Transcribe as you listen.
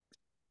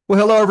Well,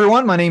 hello,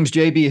 everyone. My name's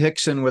J.B.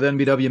 Hickson with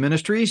NBW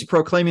Ministries,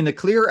 proclaiming the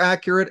clear,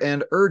 accurate,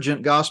 and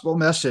urgent gospel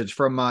message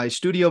from my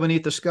studio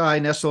beneath the sky,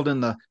 nestled in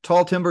the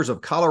tall timbers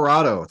of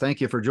Colorado. Thank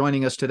you for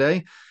joining us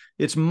today.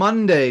 It's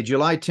Monday,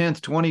 July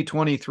 10th,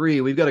 2023.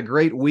 We've got a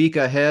great week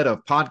ahead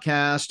of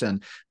podcast,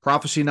 and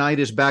Prophecy Night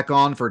is back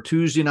on for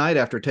Tuesday night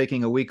after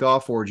taking a week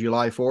off for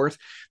July 4th.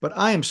 But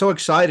I am so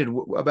excited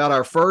about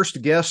our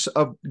first guest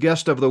of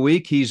the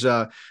week. He's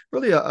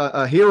really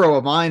a hero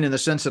of mine in the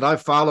sense that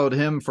I've followed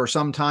him for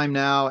some time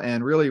now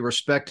and really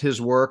respect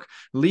his work.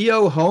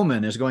 Leo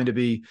Hohmann is going to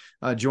be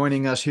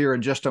joining us here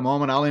in just a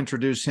moment. I'll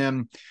introduce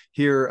him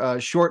here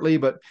shortly,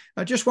 but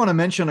I just want to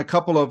mention a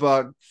couple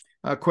of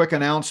quick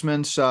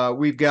announcements.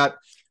 We've got,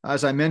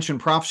 as I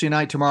mentioned, Prophecy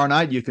Night tomorrow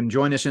night. You can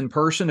join us in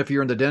person if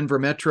you're in the Denver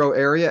metro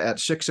area at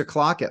 6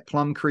 o'clock at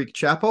Plum Creek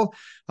Chapel,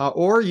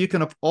 or you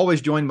can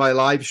always join by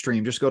live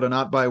stream. Just go to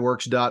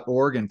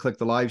notbyworks.org and click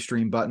the live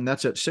stream button.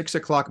 That's at 6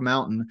 o'clock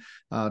Mountain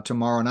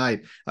tomorrow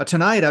night.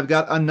 Tonight, I've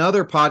got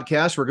another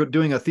podcast. We're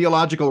doing a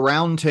theological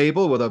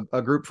roundtable with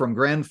a group from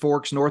Grand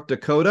Forks, North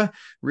Dakota.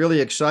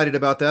 Really excited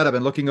about that. I've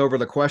been looking over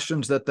the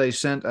questions that they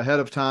sent ahead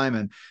of time,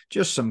 and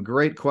just some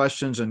great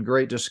questions and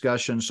great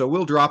discussion. So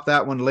we'll drop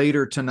that one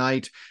later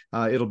tonight.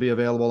 It'll be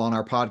available on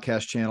our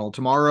podcast channel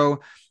tomorrow.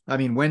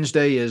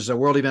 Wednesday is a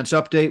World Events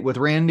Update with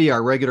Randy,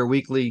 our regular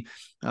weekly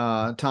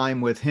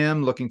time with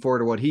him. Looking forward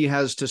to what he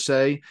has to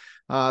say.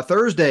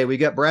 Thursday, we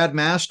get Brad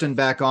Maston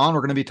back on.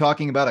 We're going to be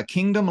talking about a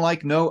kingdom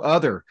like no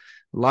other,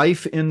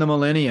 life in the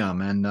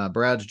millennium. And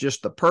Brad's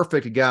just the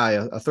perfect guy,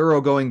 a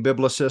thoroughgoing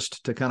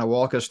biblicist to kind of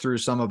walk us through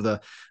some of the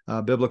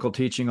biblical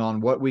teaching on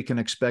what we can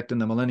expect in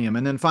the millennium.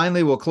 And then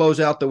finally, we'll close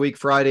out the week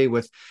Friday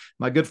with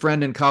my good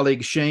friend and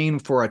colleague Shane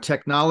for a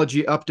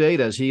technology update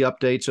as he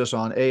updates us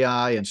on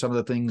AI and some of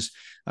the things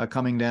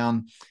coming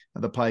down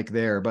the pike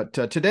there. But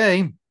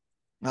today,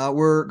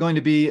 we're going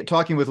to be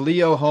talking with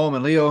Leo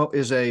Hohmann. Leo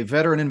is a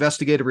veteran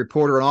investigative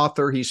reporter and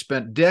author. He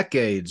spent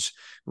decades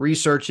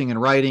researching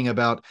and writing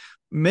about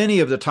many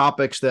of the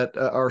topics that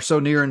are so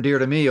near and dear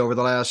to me over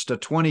the last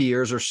 20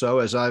 years or so,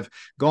 as I've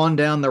gone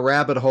down the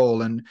rabbit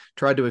hole and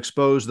tried to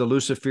expose the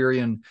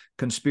Luciferian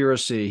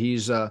conspiracy.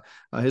 His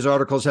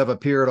articles have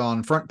appeared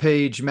on Front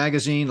Page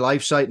Magazine,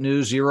 LifeSite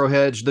News, Zero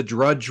Hedge, The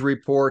Drudge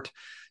Report,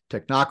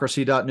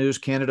 Technocracy.news,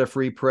 Canada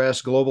Free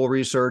Press, Global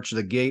Research,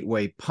 The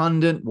Gateway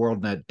Pundit,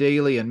 WorldNet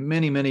Daily, and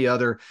many, many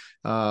other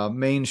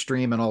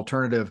mainstream and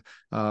alternative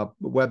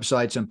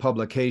websites and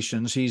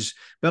publications. He's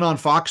been on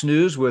Fox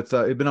News he's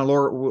been on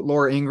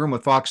Laura Ingraham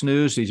with Fox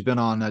News. He's been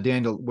on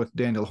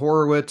Daniel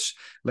Horowitz.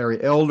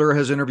 Larry Elder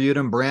has interviewed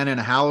him. Brannon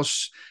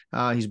House,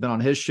 he's been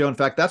on his show. In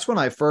fact, that's when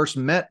I first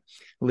met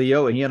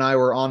Leo. He and I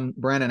were on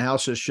Brannon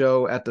House's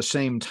show at the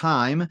same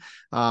time.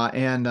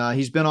 And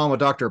he's been on with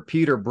Dr.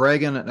 Peter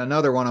Breggin,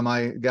 another one of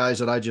my guys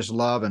that I just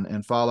love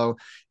and follow.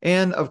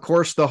 And of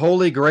course, the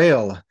Holy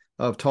Grail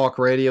of talk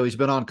radio. He's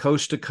been on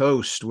Coast to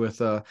Coast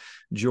with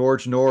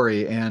George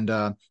Norrie,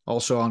 and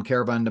also on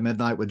Caravan to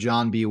Midnight with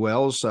John B.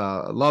 Wells.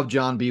 Love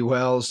John B.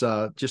 Wells,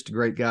 just a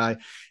great guy.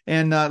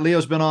 And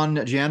Leo's been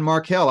on Jan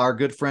Markell, our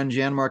good friend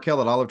Jan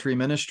Markell at Olive Tree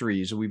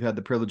Ministries. We've had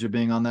the privilege of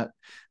being on that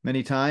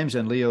many times,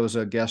 and Leo's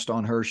a guest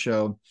on her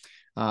show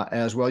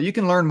as well. You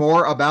can learn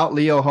more about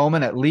Leo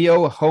Hohmann at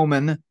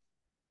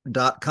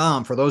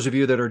leohohmann.com. For those of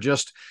you that are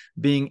just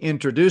being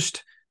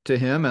introduced to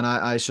him, and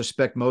I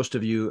suspect most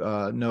of you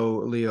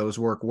know Leo's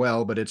work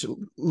well, but it's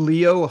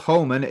Leo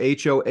Hohmann,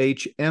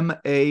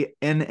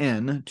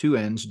 HOHMANN, two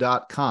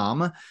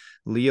N's.com,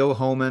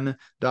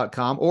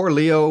 leohohmann.com, or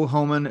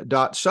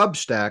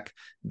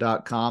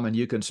leohohmann.substack.com, and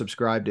you can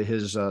subscribe to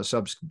his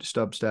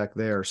Substack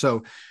there.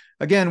 So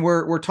again,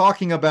 we're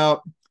talking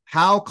about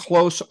how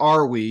close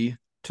are we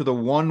to the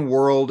one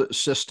world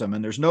system,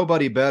 and there's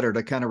nobody better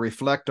to kind of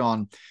reflect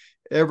on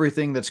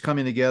everything that's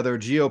coming together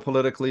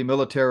geopolitically,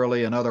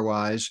 militarily, and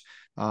otherwise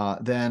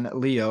than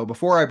Leo.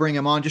 Before I bring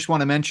him on, just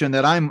want to mention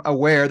that I'm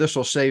aware, this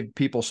will save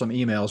people some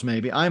emails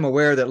maybe, I'm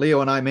aware that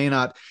Leo and I may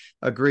not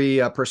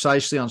agree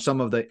precisely on some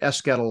of the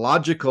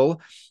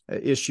eschatological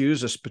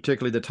issues,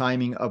 particularly the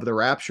timing of the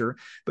rapture.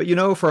 But,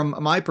 from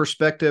my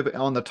perspective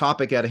on the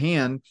topic at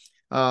hand,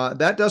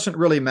 that doesn't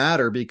really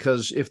matter,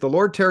 because if the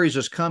Lord tarries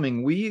us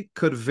coming, we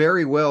could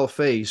very well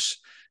face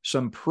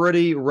some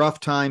pretty rough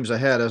times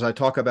ahead, as I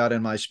talk about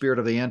in my Spirit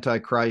of the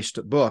Antichrist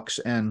books.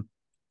 And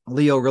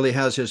Leo really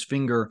has his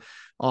finger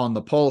on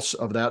the pulse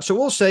of that. So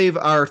we'll save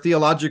our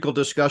theological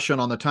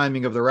discussion on the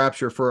timing of the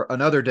rapture for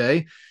another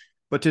day.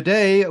 But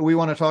today we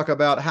want to talk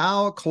about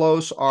how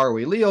close are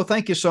we. Leo,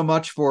 thank you so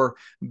much for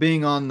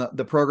being on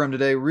the program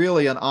today.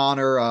 Really an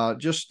honor.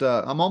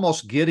 I'm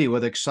almost giddy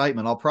with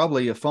excitement. I'll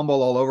probably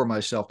fumble all over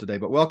myself today,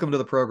 but welcome to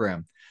the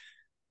program.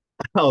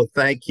 Oh,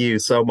 thank you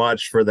so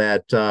much for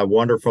that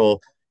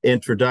wonderful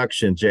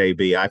introduction,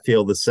 JB. I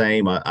feel the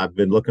same. I've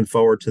been looking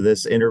forward to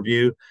this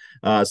interview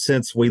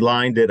since we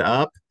lined it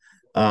up.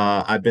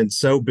 I've been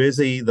so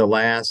busy the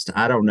last,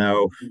 I don't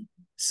know,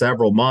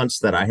 several months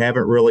that I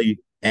haven't really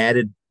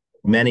added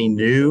many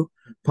new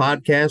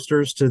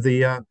podcasters to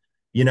the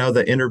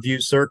interview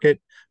circuit.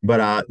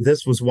 but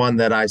this was one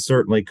that I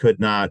certainly could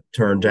not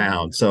turn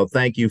down. So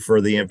thank you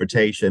for the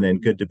invitation,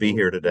 and good to be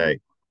here today.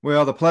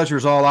 Well, the pleasure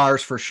is all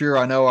ours for sure.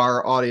 I know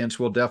our audience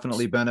will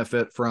definitely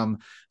benefit from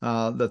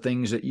the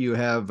things that you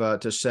have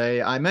to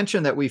say. I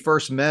mentioned that we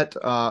first met.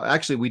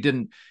 Actually, we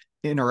didn't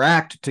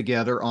interact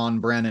together on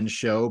Brannon's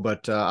show,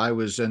 but I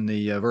was in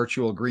the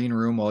virtual green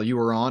room while you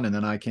were on, and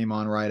then I came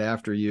on right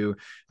after you.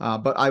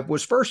 But I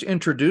was first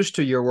introduced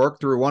to your work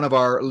through one of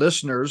our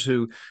listeners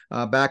who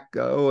back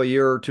a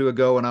year or two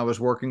ago when I was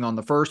working on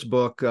the first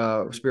book,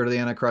 Spirit of the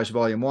Antichrist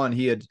Volume 1,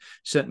 he had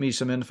sent me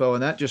some info,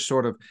 and that just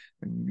sort of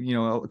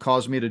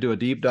caused me to do a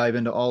deep dive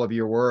into all of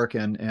your work.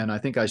 And I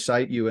think I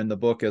cite you in the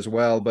book as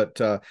well, but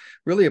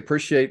really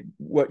appreciate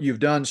what you've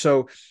done.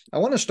 So I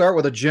want to start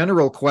with a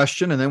general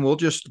question, and then we'll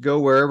just go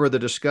wherever the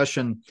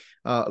discussion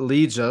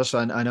leads us.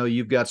 I know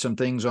you've got some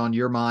things on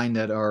your mind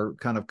that are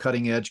kind of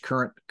cutting edge,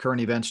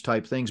 current events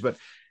type things, but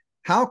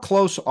how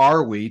close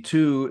are we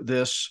to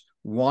this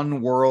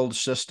one world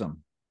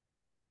system?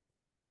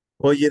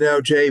 Well,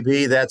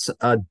 JB, that's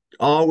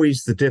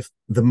always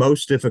the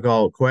most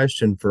difficult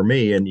question for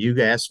me, and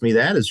you asked me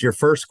that as your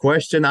first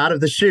question out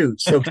of the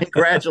chute. So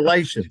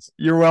congratulations.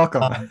 You're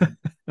welcome.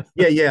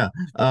 Yeah.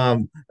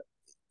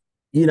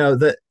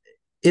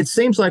 It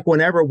seems like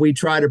whenever we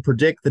try to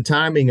predict the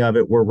timing of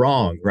it, we're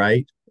wrong,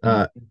 right?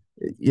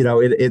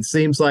 It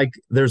seems like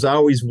there's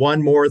always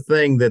one more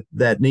thing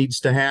that needs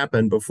to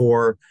happen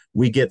before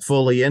we get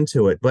fully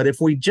into it. But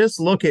if we just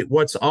look at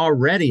what's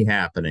already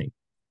happening,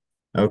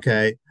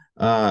 okay,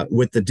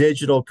 with the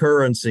digital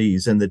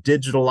currencies and the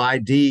digital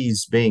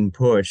IDs being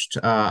pushed,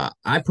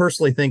 I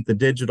personally think the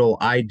digital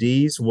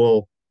IDs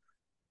will,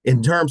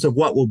 in terms of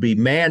what will be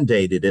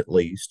mandated at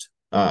least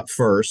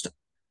first,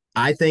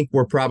 I think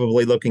we're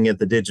probably looking at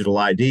the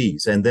digital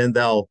IDs, and then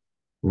they'll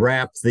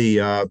wrap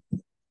the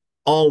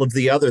all of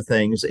the other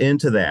things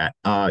into that.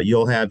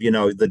 You'll have,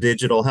 the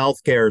digital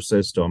healthcare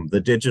system,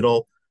 the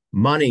digital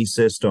money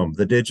system,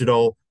 the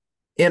digital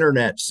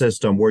internet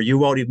system, where you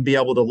won't even be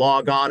able to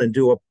log on and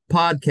do a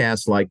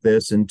podcast like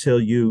this until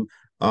you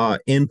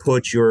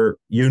input your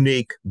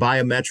unique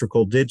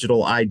biometrical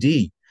digital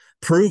ID,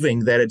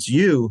 proving that it's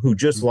you who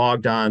just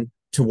logged on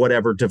to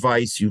whatever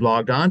device you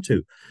logged on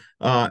to.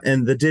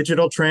 And the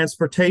digital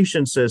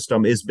transportation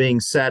system is being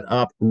set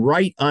up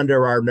right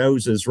under our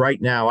noses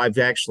right now. I've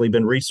actually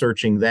been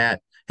researching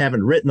that,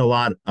 haven't written a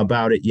lot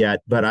about it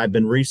yet, but I've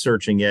been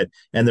researching it.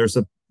 And there's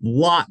a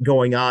lot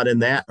going on in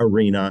that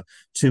arena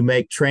to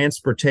make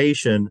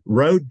transportation,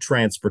 road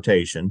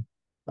transportation,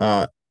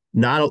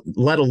 not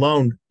let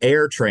alone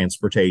air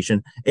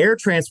transportation. Air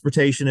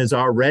transportation is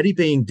already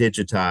being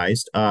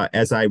digitized,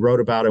 as I wrote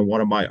about in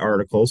one of my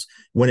articles.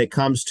 When it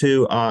comes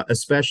to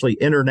especially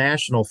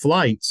international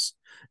flights,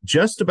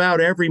 just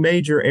about every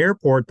major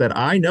airport that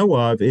I know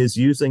of is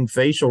using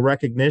facial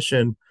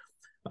recognition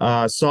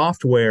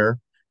software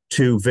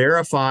to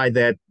verify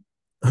that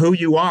who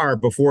you are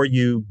before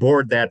you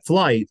board that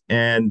flight.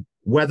 And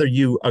whether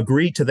you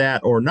agree to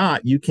that or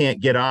not, you can't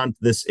get on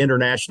this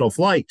international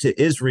flight to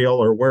Israel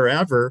or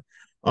wherever.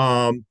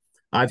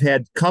 I've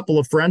had a couple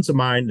of friends of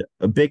mine,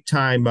 big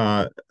time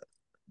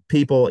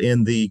people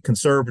in the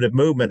conservative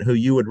movement, who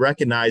you would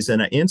recognize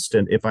in an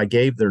instant if I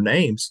gave their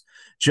names,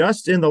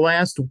 just in the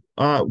last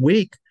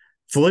week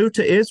flew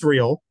to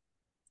Israel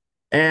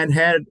and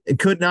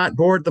could not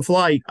board the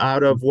flight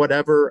out of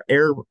whatever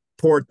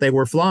airport they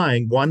were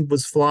flying. One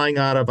was flying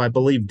out of, I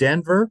believe,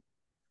 Denver,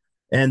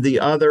 and the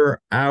other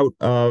out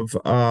of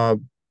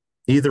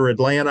either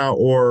Atlanta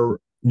or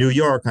New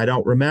York, I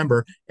don't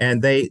remember.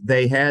 And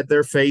they had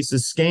their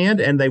faces scanned,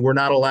 and they were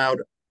not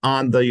allowed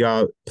on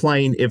the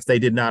plane if they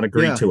did not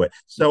agree to it.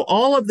 So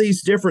all of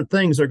these different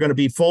things are going to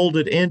be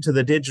folded into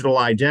the digital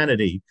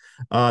identity.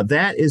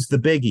 That is the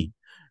biggie.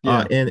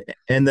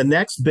 And the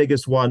next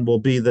biggest one will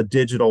be the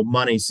digital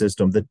money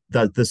system,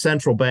 the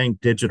central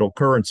bank digital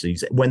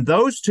currencies. When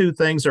those two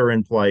things are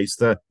in place,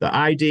 the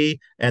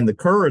ID and the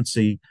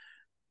currency,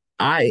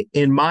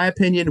 in my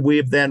opinion, we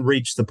have then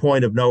reached the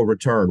point of no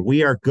return.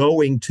 We are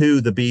going to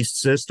the beast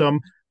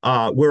system.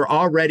 We're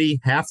already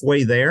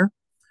halfway there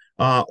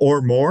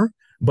or more.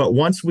 But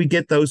once we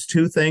get those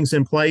two things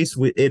in place,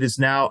 it is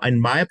now, in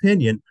my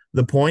opinion,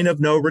 the point of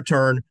no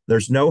return.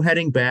 There's no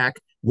heading back.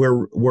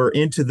 We're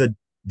into the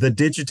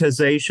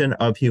digitization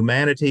of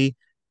humanity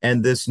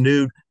and this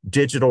new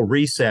digital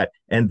reset.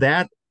 And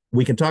that,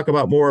 we can talk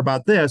about more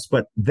about this,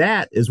 but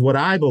that is what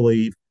I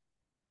believe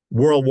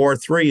World War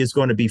III is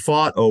going to be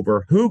fought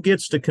over. Who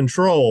gets to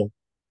control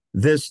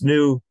this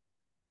new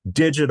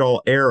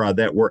digital era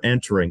that we're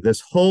entering,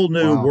 this whole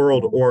new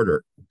world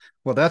order?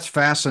 Well, that's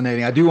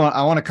fascinating. I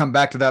want to come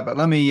back to that, but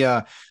let me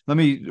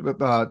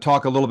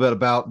talk a little bit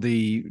about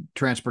the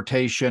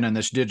transportation and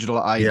this digital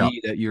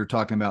ID that you're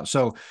talking about.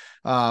 So,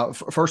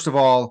 first of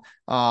all,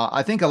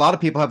 I think a lot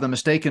of people have the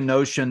mistaken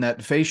notion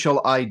that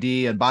facial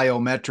ID and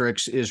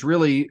biometrics is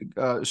really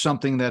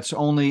something that's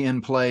only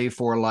in play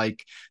for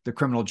like the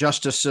criminal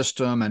justice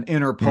system and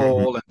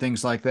Interpol and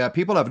things like that.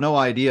 People have no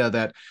idea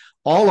that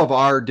all of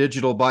our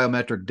digital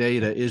biometric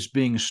data is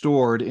being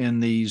stored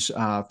in these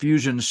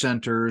fusion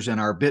centers and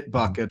our bit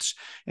buckets,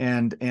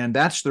 and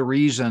that's the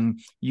reason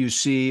you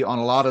see on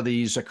a lot of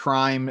these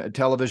crime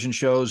television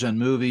shows and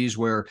movies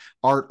where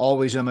art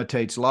always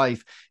imitates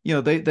life.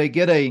 They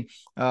get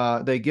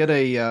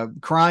a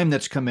crime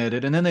that's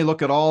committed, and then they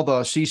look at all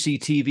the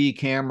CCTV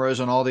cameras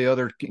and all the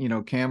other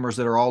cameras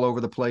that are all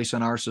over the place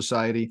in our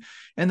society,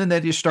 and then they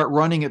just start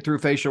running it through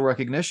facial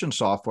recognition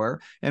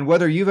software. And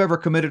whether you've ever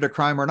committed a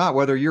crime or not,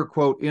 whether you're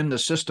quote in the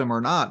system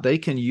or not, they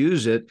can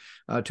use it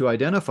to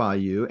identify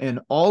you. And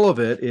all of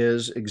it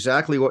is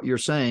exactly what you're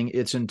saying.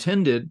 It's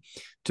intended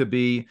to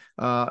be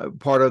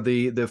part of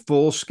the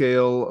full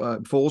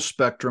scale, full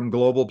spectrum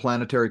global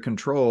planetary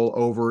control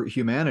over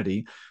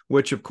humanity,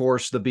 which of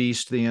course the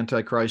beast, the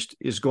Antichrist,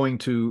 is going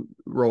to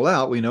roll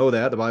out. We know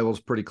that. The Bible is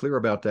pretty clear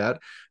about that.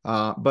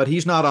 But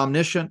he's not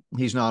omniscient.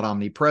 He's not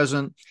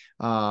omnipresent.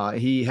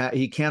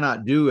 He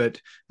cannot do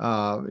it,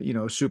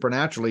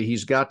 supernaturally.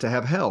 He's got to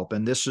have help,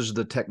 and this is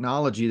the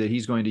technology that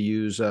he's going to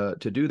use to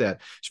do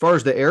that. As far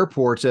as the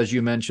airports, as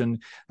you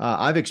mentioned,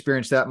 I've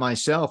experienced that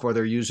myself, where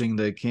they're using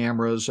the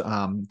cameras,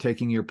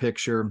 taking your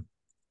picture.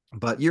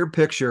 But your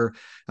picture,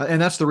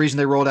 and that's the reason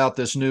they rolled out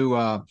this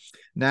new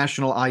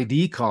national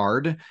ID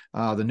card,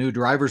 the new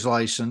driver's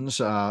license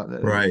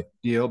Right.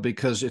 deal,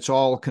 because it's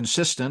all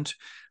consistent.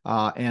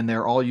 And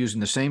they're all using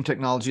the same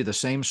technology, the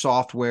same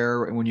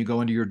software when you go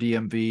into your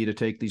DMV to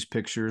take these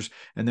pictures,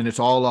 and then it's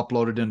all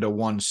uploaded into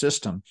one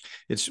system.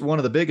 It's one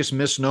of the biggest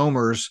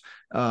misnomers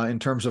in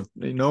terms of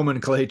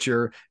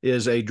nomenclature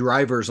is a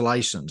driver's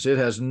license. It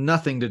has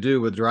nothing to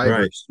do with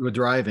with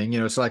driving.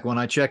 It's like when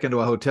I check into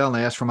a hotel and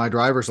they ask for my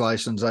driver's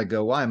license, I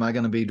go, why am I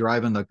going to be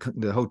driving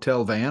the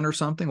hotel van or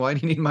something? Why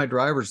do you need my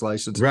driver's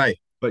license? Right.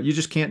 But you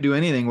just can't do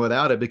anything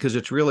without it because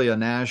it's really a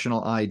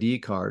national ID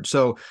card.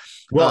 So,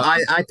 well,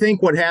 I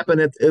think what's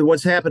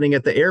happening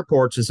at the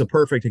airports is a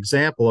perfect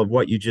example of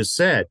what you just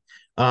said.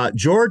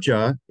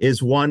 Georgia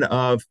is one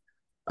of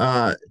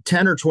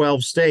 10 or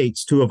 12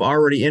 states to have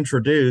already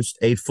introduced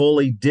a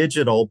fully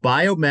digital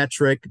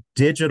biometric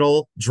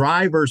digital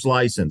driver's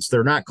license.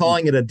 They're not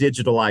calling it a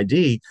digital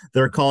ID.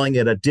 They're calling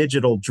it a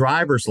digital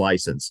driver's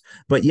license.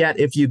 But yet,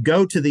 if you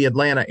go to the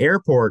Atlanta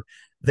airport,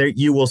 there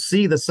you will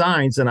see the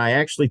signs. And I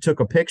actually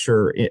took a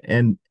picture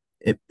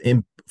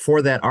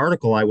for that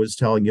article I was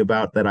telling you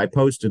about that I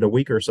posted a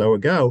week or so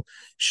ago,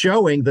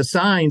 showing the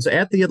signs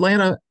at the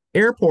Atlanta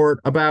airport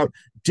about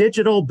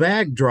digital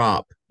bag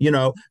drop.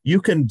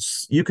 You can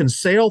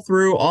sail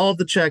through all of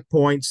the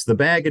checkpoints, the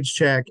baggage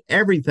check,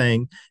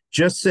 everything,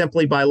 just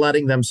simply by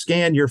letting them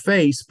scan your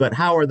face. But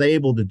how are they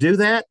able to do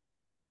that?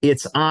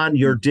 It's on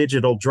your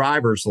digital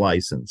driver's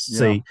license. Yeah.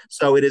 See,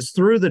 so it is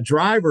through the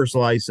driver's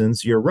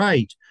license, you're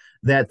right,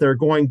 that they're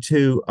going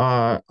to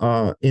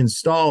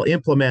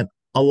implement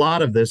a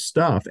lot of this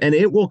stuff. And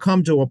it will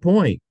come to a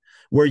point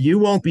where you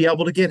won't be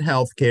able to get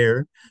health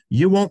care.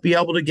 You won't be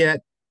able to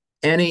get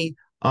any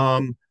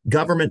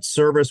government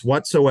service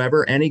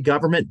whatsoever, any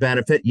government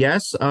benefit.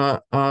 Yes,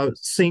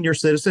 senior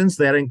citizens,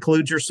 that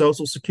includes your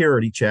Social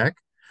Security check.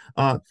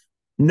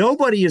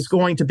 Nobody is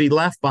going to be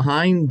left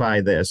behind by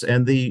this.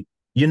 And the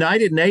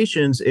United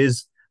Nations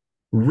is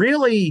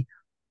really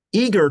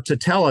eager to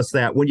tell us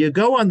that. When you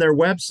go on their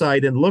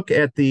website and look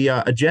at the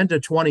Agenda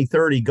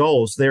 2030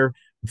 goals, they're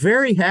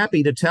very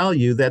happy to tell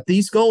you that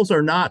these goals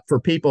are not for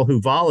people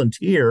who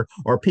volunteer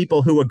or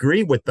people who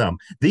agree with them.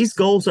 These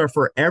goals are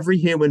for every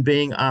human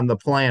being on the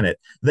planet.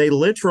 They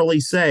literally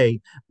say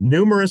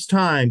numerous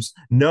times,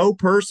 no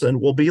person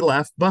will be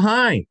left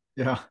behind.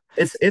 Yeah.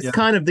 It's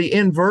kind of the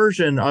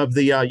inversion of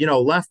the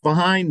Left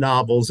Behind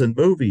novels and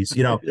movies.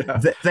 Yeah.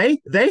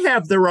 They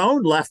have their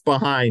own Left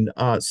Behind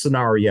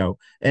scenario,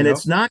 and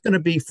it's not going to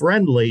be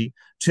friendly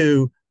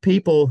to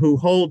people who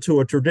hold to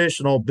a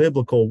traditional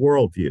biblical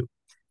worldview.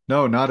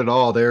 No, not at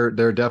all. They're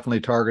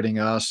definitely targeting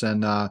us.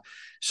 And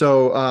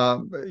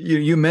so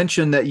you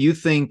mentioned that you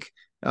think.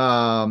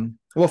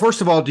 Well,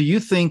 first of all, do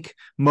you think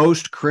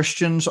most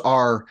Christians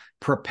are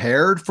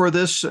prepared for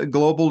this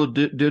global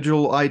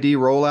digital ID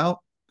rollout?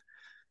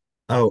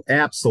 Oh,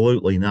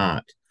 absolutely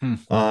not.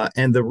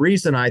 And the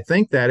reason I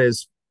think that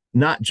is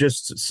not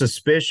just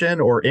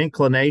suspicion or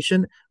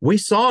inclination. We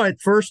saw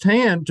it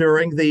firsthand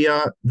during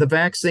the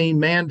vaccine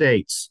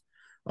mandates,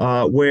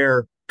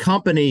 where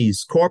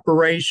companies,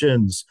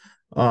 corporations,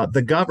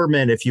 the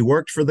government, if you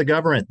worked for the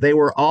government, they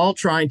were all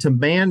trying to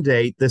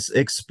mandate this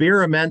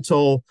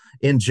experimental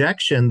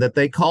injection that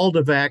they called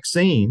a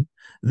vaccine,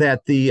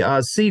 that the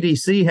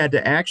CDC had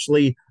to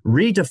actually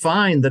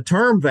redefine the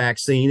term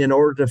vaccine in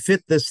order to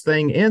fit this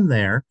thing in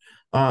there,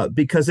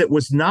 because it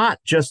was not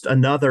just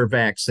another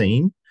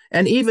vaccine.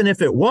 And even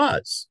if it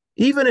was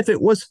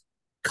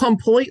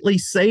completely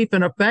safe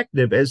and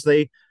effective, as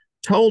they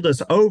told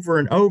us over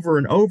and over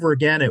and over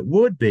again it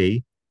would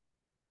be,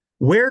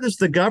 where does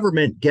the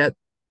government get,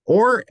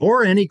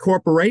 or any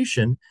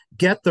corporation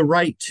get the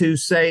right to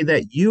say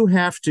that you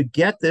have to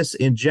get this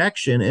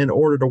injection in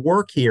order to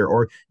work here,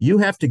 or you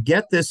have to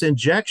get this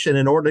injection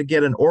in order to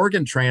get an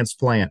organ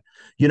transplant?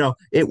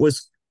 It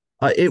was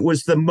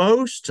the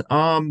most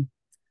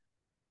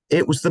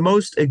it was the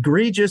most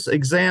egregious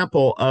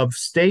example of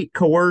state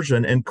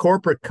coercion and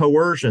corporate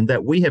coercion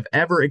that we have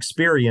ever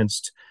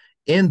experienced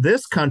in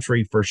this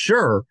country for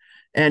sure.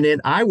 And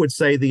I would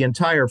say the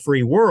entire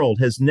free world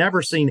has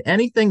never seen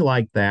anything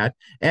like that.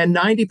 And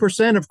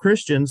 90% of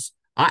Christians,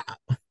 I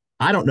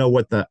don't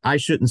know I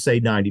shouldn't say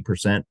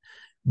 90%,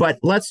 but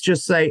let's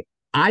just say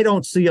I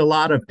don't see a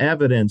lot of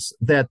evidence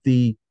that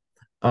the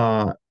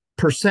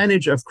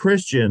percentage of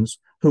Christians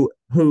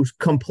who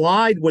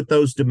complied with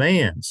those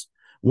demands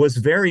was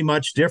very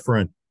much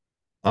different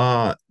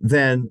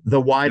than the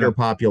wider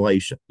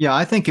population. Yeah,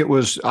 I think it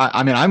was.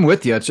 I mean, I'm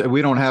with you.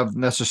 We don't have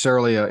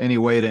necessarily any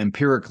way to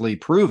empirically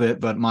prove it,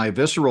 but my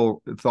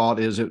visceral thought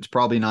is it's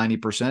probably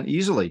 90%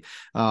 easily.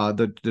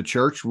 The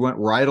church went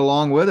right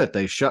along with it.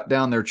 They shut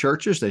down their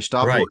churches. They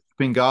stopped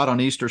worshiping God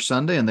on Easter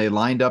Sunday, and they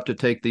lined up to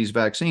take these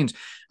vaccines.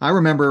 I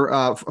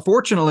remember,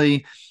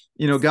 fortunately,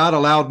 God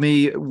allowed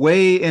me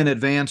way in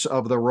advance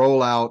of the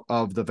rollout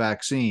of the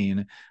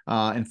vaccine.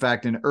 In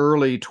fact, in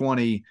early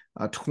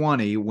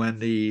 2020, when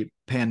the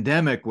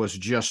pandemic was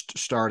just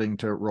starting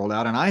to roll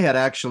out, and I had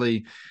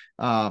actually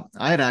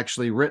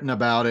written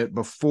about it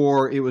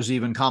before it was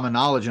even common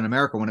knowledge in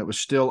America, when it was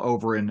still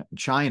over in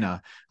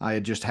China. I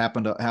had just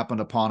happened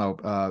upon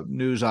a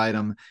news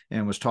item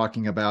and was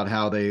talking about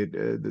how the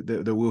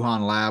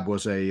Wuhan lab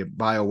was a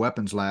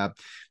bioweapons lab.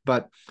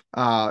 But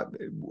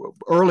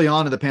early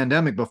on in the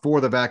pandemic,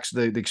 before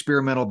the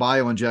experimental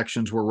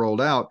bioinjections were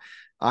rolled out,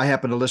 I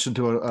happened to listen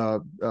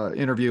to a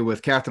interview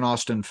with Catherine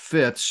Austin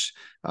Fitts,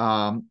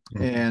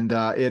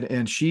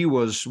 and she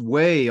was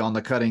way on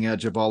the cutting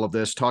edge of all of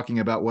this, talking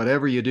about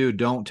whatever you do,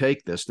 don't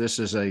take this. This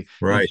is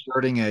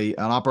inserting an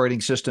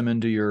operating system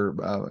into your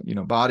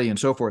body and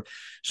so forth.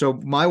 So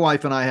my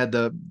wife and I had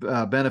the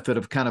benefit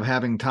of kind of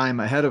having time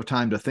ahead of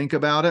time to think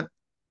about it.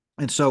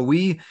 And so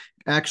we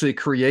actually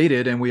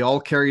created, and we all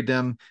carried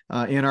them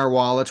in our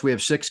wallets. We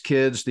have 6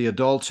 kids. The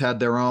adults had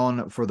their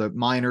own. For the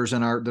minors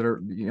that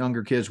are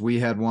younger kids, we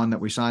had one that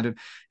we signed it.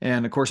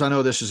 And of course, I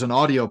know this is an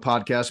audio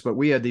podcast, but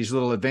we had these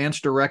little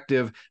advanced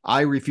directive,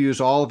 I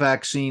refuse all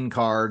vaccine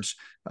cards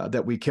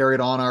that we carried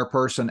on our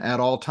person at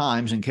all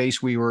times in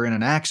case we were in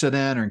an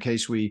accident or in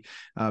case we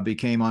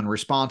became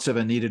unresponsive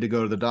and needed to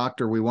go to the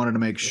doctor. We wanted to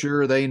make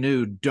sure they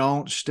knew,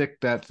 don't stick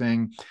that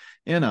thing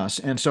in us.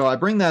 And so I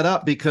bring that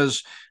up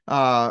because,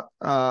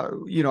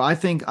 I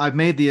think I've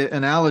made the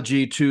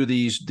analogy to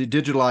the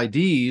digital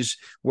IDs,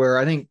 where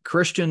I think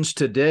Christians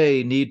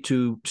today need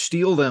to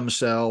steel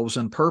themselves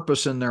and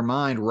purpose in their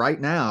mind right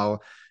now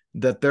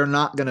that they're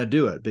not going to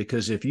do it.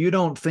 Because if you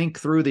don't think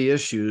through the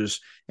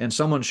issues and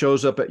someone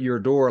shows up at your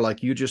door,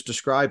 like you just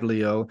described,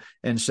 Leo,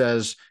 and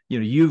says,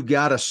 you've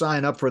got to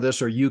sign up for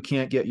this or you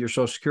can't get your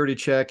Social Security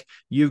check.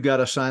 You've got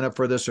to sign up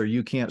for this or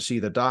you can't see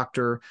the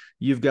doctor.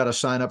 You've got to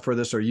sign up for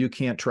this or you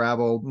can't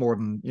travel more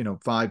than,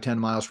 5-10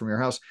 miles from your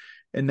house.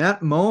 In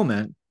that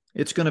moment,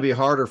 it's going to be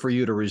harder for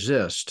you to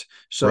resist.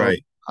 So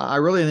I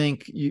really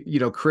think,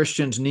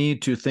 Christians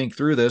need to think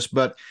through this,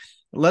 but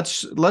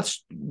let's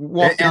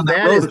walk down that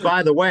road. And that is,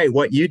 by the way,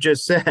 what you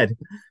just said,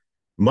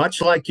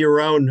 much like your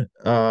own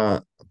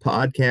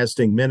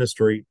podcasting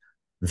ministry,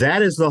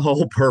 that is the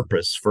whole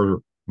purpose for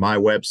my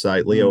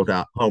website,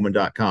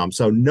 leo.hohmann.com.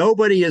 So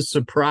nobody is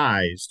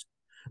surprised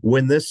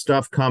when this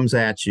stuff comes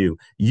at you.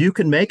 You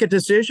can make a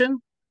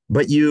decision,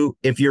 but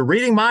if you're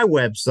reading my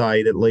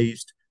website, at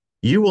least,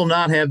 you will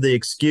not have the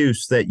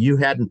excuse that you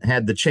hadn't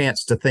had the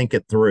chance to think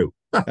it through.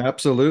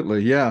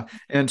 Absolutely. Yeah.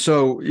 And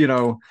so,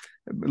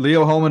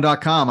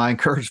 leohohmann.com. I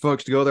encourage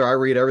folks to go there. I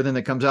read everything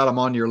that comes out. I'm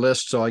on your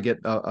list, so I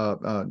get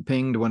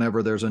pinged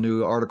whenever there's a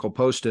new article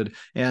posted.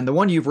 And the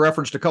one you've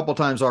referenced a couple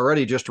times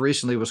already just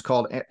recently was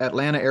called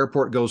Atlanta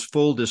Airport Goes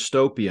Full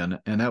Dystopian.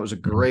 And that was a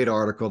great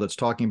article that's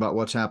talking about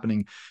what's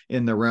happening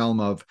in the realm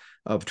of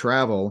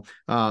travel.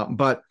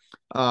 But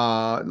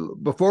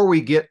before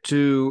we get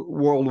to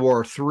World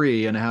War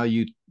III and how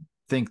you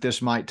think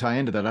this might tie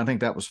into that, I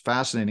think that was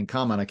fascinating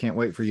comment. I can't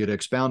wait for you to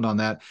expound on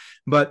that.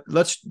 But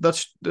let's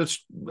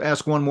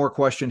ask one more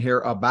question here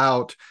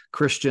about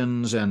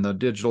Christians and the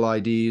digital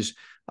IDs.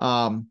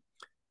 I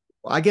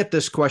get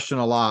this question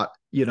a lot.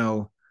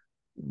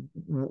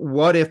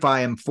 What if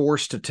I am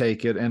forced to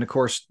take it? And of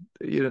course,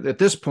 at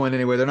this point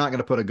anyway, they're not going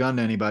to put a gun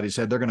to anybody's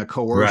head. They're going to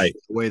coerce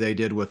the way they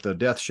did with the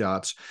death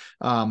shots.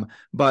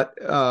 But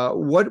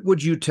what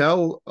would you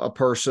tell a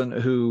person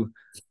who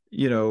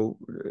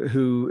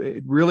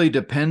really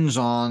depends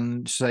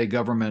on, say,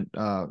 government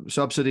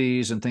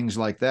subsidies and things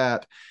like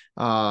that,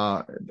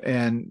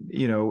 and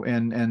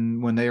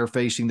when they are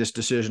facing this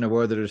decision of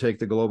whether to take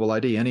the global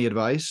ID? Any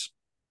advice?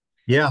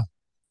 Yeah,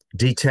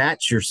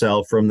 detach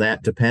yourself from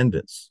that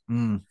dependence.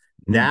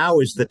 Now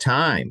is the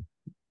time,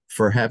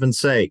 for heaven's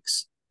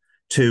sakes,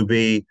 to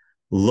be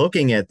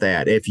looking at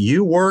that. If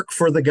you work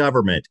for the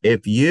government,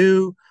 if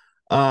you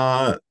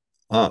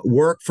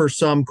work for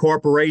some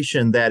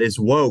corporation that is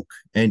woke,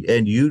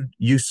 and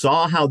you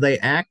saw how they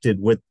acted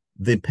with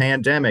the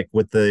pandemic,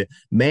 with the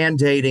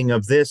mandating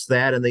of this,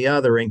 that, and the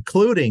other,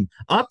 including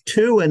up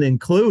to and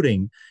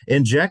including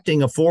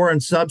injecting a foreign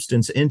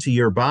substance into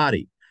your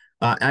body.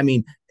 I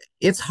mean,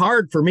 it's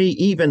hard for me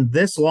even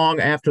this long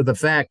after the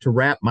fact to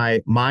wrap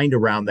my mind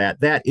around that.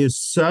 That is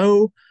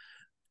so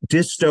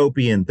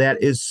dystopian.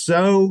 That is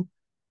so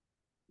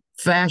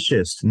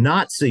fascist,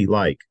 Nazi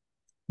like,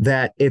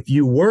 that if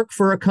you work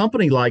for a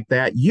company like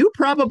that, you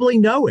probably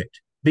know it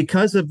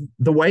because of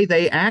the way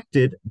they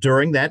acted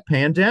during that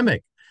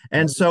pandemic.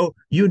 And so,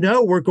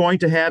 we're going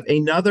to have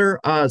another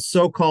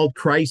so-called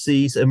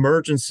crisis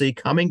emergency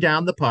coming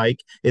down the pike.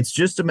 It's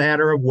just a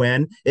matter of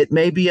when. It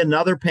may be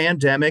another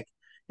pandemic.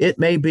 It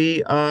may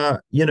be,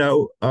 World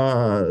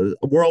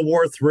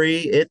War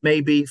III. It may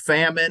be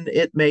famine.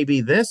 It may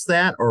be this,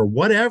 that, or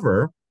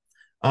whatever.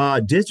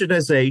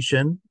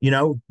 Digitization,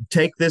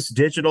 take this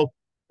digital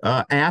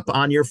app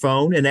on your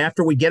phone. And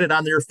after we get it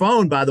on your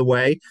phone, by the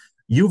way,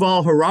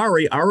 Yuval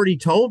Harari already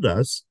told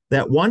us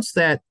that once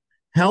that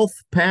health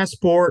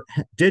passport,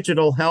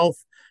 digital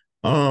health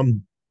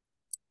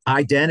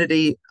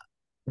identity,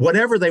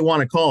 whatever they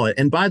want to call it.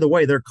 And by the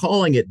way, they're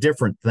calling it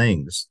different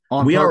things.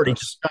 On we already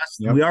purpose. discussed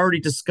Yep. we already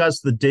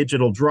discussed the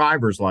digital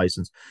driver's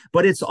license,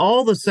 but it's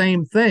all the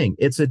same thing.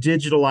 It's a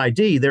digital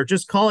ID. They're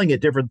just calling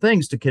it different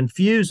things to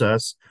confuse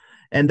us.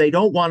 And they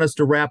don't want us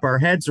to wrap our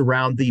heads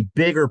around the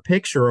bigger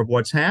picture of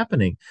what's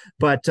happening.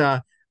 But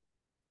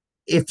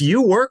if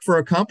you work for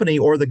a company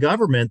or the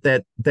government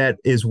that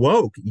is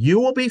woke, you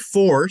will be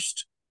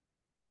forced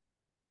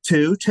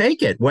to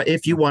take it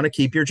if you want to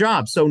keep your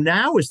job. So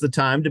now is the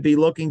time to be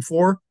looking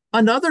for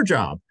another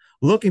job,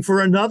 looking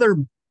for another,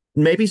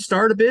 maybe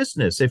start a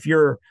business if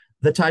you're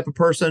the type of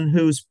person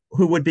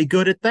who would be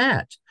good at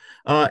that.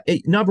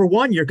 Number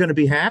one, you're going to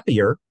be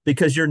happier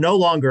because you're no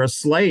longer a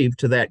slave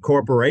to that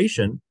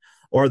corporation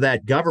or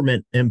that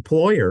government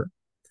employer.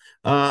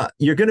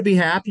 You're going to be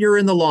happier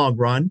in the long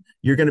run.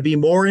 You're going to be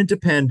more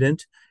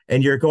independent,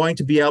 and you're going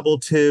to be able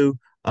to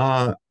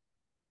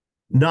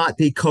not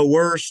be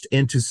coerced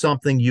into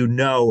something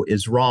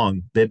is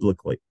wrong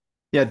biblically.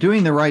 Yeah,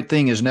 doing the right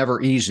thing is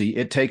never easy.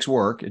 It takes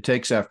work, it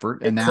takes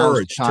effort, and now's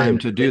the time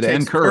to do that.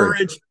 And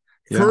courage.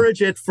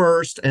 Courage at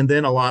first, and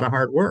then a lot of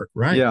hard work,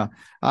 right? Yeah,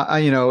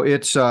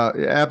 it's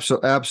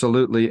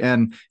absolutely.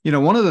 And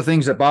one of the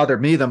things that bothered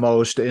me the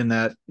most in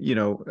that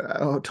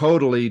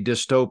totally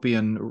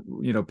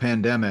dystopian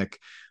pandemic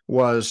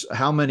was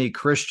how many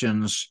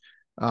Christians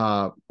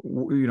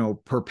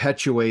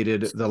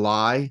perpetuated the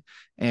lie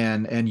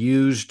and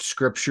used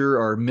scripture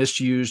or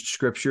misused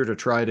scripture to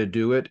try to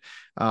do it.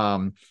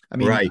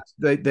 Right.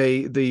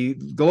 The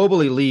global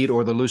elite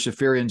or the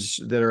Luciferians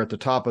that are at the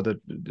top of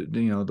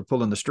the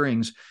pulling the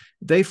strings,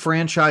 they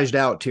franchised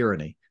out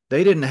tyranny.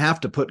 They didn't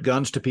have to put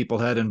guns to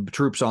people's head and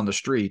troops on the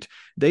street.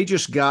 They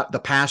just got the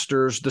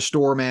pastors, the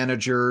store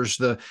managers,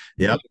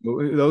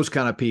 those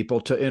kind of people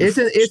to influence.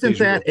 Isn't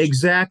that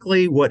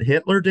exactly what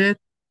Hitler did?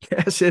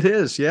 Yes, it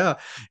is. Yeah.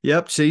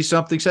 Yep. See,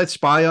 something said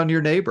spy on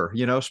your neighbor,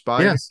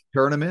 spy, yes.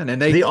 Turn them in.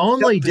 And the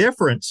only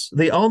difference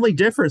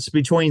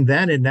between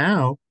then and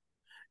now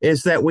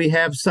is that we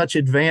have such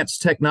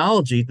advanced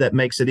technology that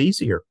makes it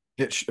easier.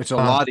 It's a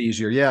lot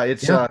easier. Yeah.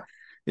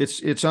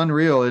 It's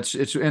unreal.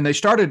 It's and they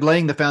started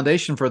laying the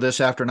foundation for this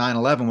after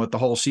 9/11 with the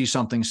whole see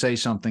something, say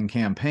something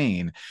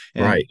campaign.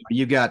 And right.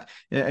 You got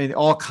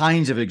all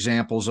kinds of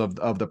examples of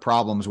the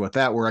problems with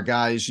that, where a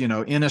guy's,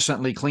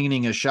 innocently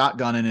cleaning his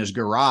shotgun in his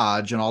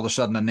garage, and all of a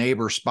sudden a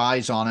neighbor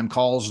spies on him,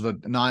 calls the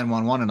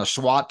 911, and a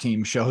SWAT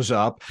team shows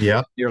up.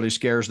 Yeah. Nearly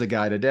scares the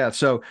guy to death.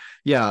 So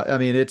yeah, I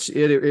mean,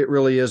 it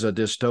really is a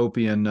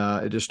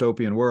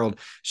dystopian world.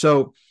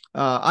 So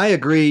I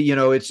agree.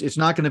 It's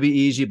not going to be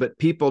easy, but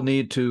people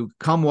need to,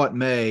 come what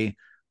may,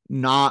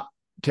 not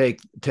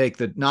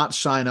not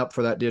sign up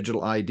for that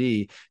digital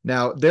ID.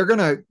 Now they're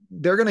gonna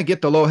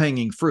get the low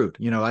hanging fruit.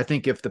 I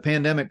think if the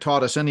pandemic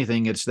taught us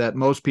anything, it's that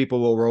most people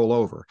will roll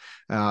over,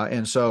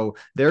 and so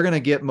they're going to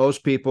get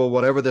most people,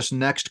 whatever this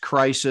next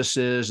crisis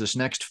is, this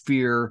next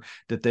fear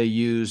that they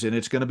use, and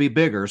it's going to be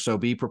bigger. So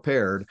be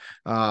prepared.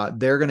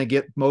 They're going to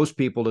get most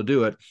people to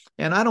do it,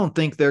 and I don't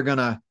think they're going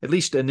to, at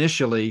least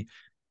initially,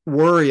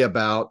 worry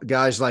about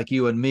guys like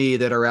you and me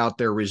that are out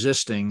there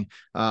resisting.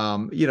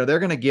 They're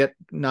going to get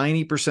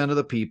 90% of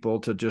the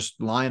people to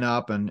just line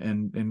up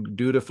and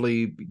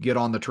dutifully get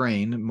on the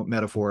train,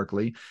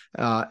 metaphorically.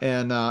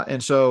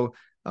 And so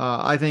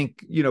I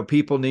think,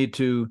 people need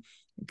to,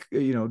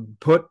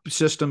 put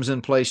systems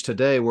in place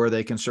today where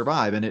they can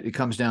survive. And it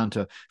comes down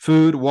to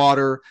food,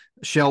 water,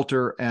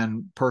 shelter,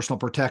 and personal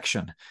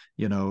protection,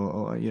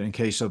 in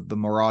case of the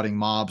marauding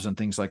mobs and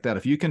things like that.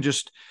 If you can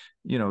just,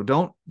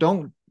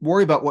 don't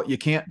worry about what you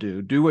can't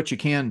do what you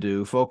can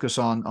do, focus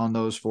on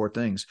those four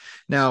things.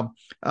 Now,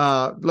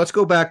 let's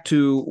go back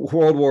to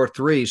World War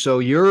III. So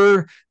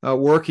your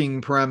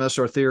working premise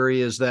or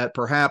theory is that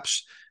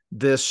perhaps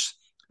this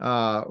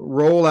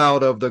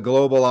rollout of the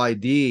global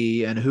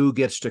ID and who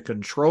gets to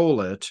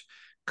control it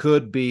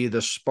could be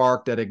the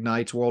spark that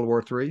ignites World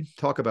War III.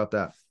 Talk about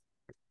that.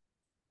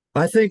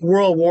 I think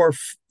World War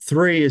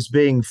III is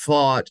being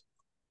fought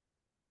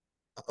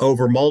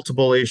over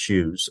multiple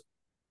issues,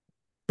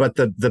 but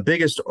the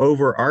biggest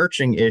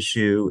overarching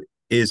issue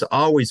is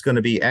always going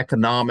to be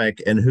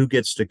economic and who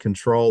gets to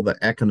control the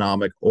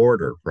economic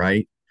order,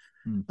 right?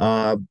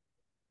 Hmm.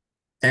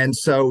 And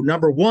so,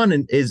 number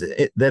one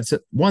that's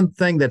one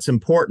thing that's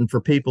important for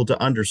people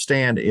to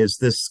understand is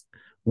this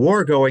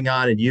war going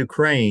on in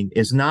Ukraine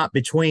is not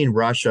between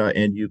Russia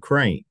and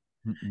Ukraine.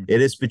 Mm-mm.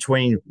 It is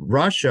between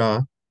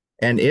Russia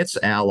and its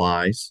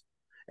allies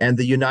and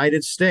the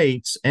United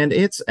States and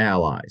its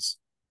allies.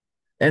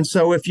 And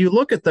so, if you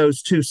look at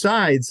those two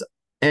sides,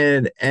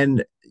 and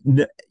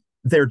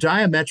they're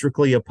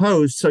diametrically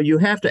opposed, so you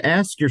have to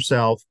ask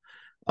yourself,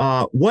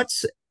 what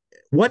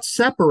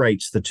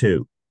separates the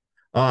two?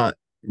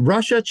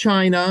 Russia,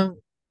 China,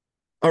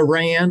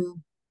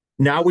 Iran.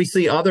 Now we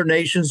see other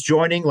nations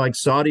joining, like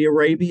Saudi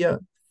Arabia.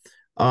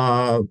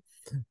 Uh,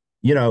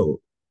 you know,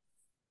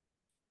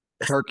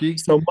 Turkey.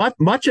 so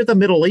much of the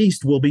Middle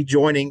East will be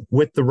joining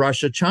with the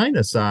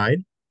Russia-China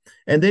side.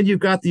 And then you've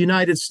got the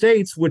United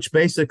States, which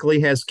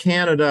basically has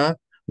Canada,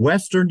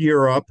 Western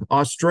Europe,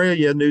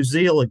 Australia, New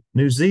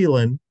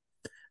Zealand,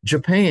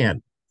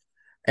 Japan.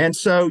 And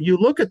so you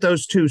look at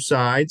those two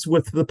sides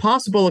with the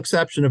possible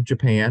exception of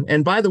Japan.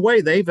 And by the way,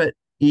 they've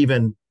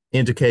even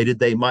indicated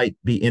they might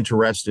be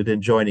interested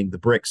in joining the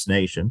BRICS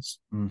nations.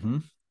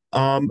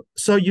 Mm-hmm.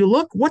 So you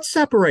look, what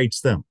separates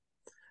them?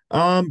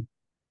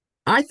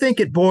 I think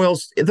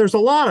there's a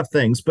lot of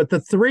things, but the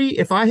three,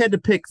 if I had to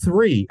pick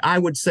three, I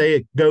would say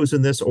it goes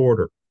in this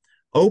order: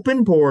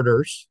 open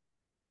borders,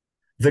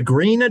 the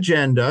green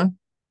agenda,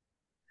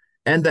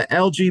 and the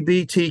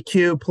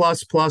LGBTQ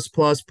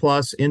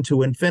plus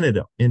into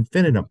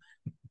infinitum.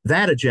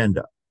 That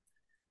agenda.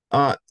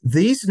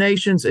 These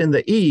nations in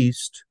the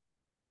East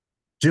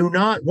do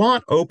not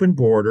want open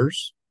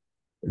borders.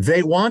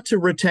 They want to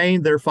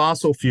retain their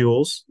fossil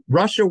fuels.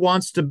 Russia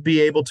wants to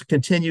be able to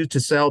continue to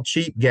sell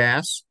cheap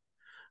gas,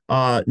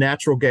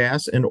 natural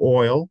gas and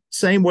oil.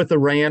 Same with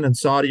Iran and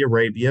Saudi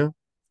Arabia.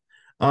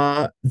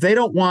 They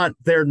don't want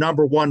their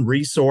number one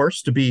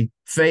resource to be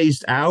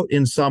phased out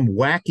in some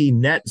wacky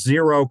net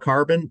zero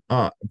carbon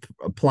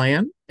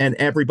plan, and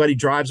everybody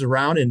drives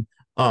around. And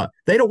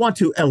they don't want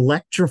to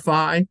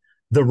electrify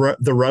the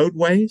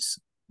roadways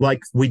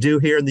like we do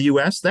here in the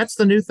U.S. That's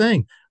the new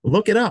thing.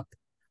 Look it up.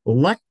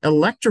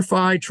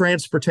 Electrify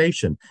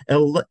transportation.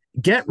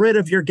 Get rid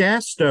of your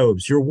gas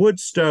stoves, your wood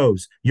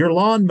stoves, your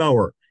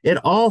lawnmower. It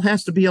all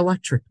has to be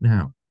electric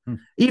now.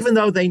 Even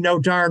though they know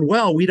darn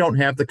well we don't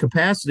have the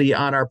capacity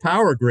on our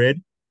power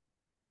grid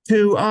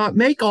to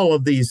make all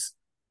of these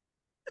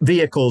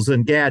vehicles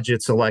and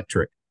gadgets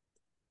electric.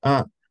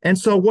 And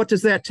so what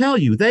does that tell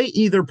you? They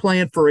either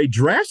plan for a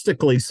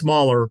drastically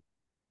smaller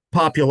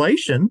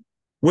population,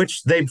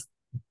 which they've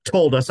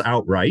told us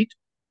outright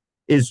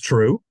is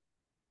true,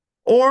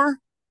 or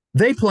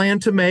they plan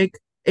to make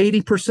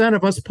 80%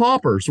 of us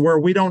paupers, where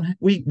we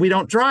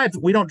don't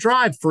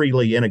drive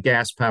freely in a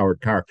gas powered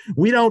car.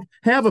 We don't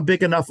have a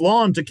big enough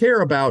lawn to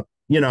care about,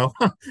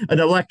 an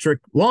electric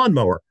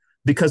lawnmower,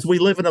 because we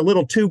live in a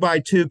little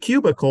 2x2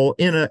 cubicle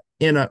in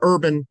a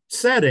urban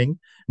setting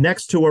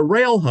next to a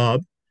rail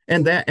hub,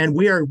 and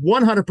we are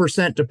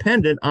 100%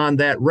 dependent on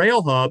that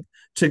rail hub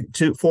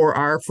for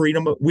our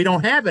freedom. We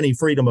don't have any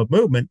freedom of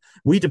movement.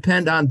 We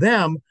depend on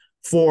them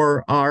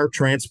for our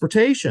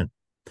transportation.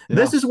 Yeah.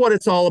 This is what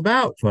it's all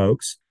about,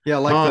 folks. Yeah,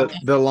 like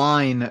the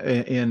line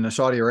in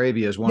Saudi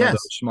Arabia is one of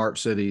those smart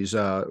cities.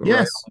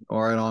 Yes,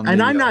 right on.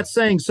 And I'm not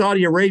saying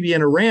Saudi Arabia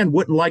and Iran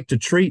wouldn't like to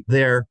treat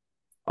their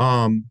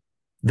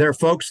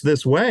folks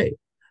this way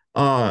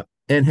and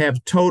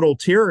have total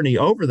tyranny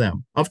over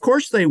them. Of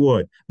course they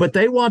would, but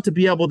they want to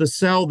be able to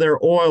sell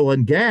their oil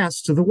and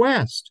gas to the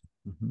West.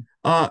 Mm-hmm.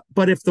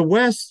 But if the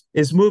West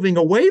is moving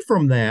away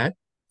from that,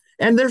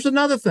 and there's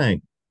another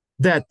thing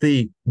that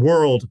the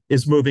world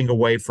is moving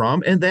away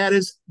from, and that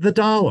is the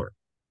dollar.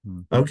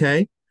 Mm-hmm.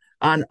 Okay.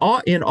 In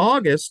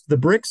August, the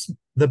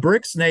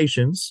BRICS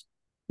nations,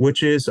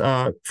 which is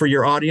for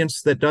your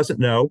audience that doesn't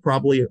know,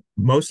 probably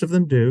most of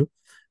them do.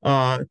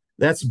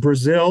 That's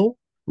Brazil,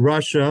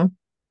 Russia,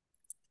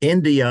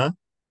 India,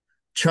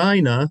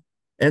 China,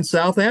 and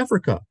South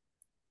Africa.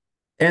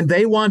 And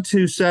they want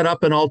to set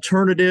up an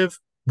alternative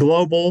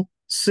global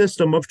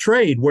system of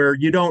trade where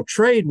you don't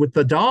trade with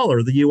the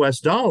dollar, the US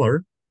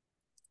dollar,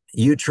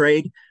 you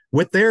trade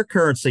with their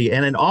currency.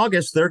 And in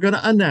August, they're going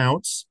to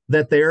announce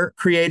that they're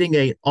creating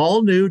an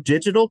all-new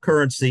digital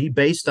currency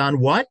based on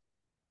what?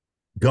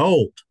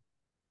 Gold.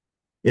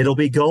 It'll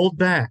be gold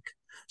back.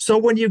 So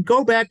when you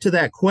go back to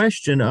that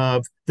question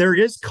of, there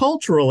is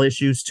cultural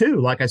issues too.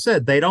 Like I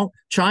said,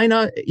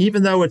 China,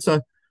 even though it's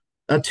a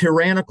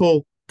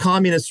tyrannical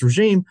communist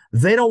regime,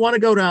 they don't want to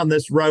go down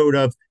this road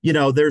of,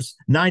 there's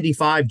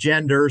 95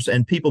 genders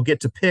and people get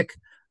to pick,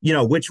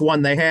 which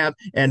one they have,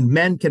 and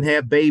men can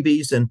have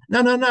babies. And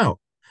no.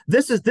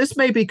 This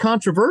may be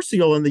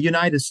controversial in the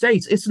United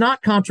States. It's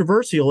not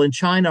controversial in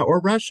China or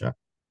Russia.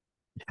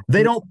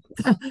 They don't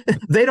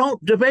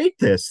debate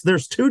this.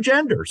 There's two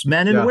genders,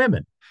 men and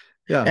women.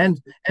 Yeah.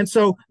 And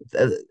so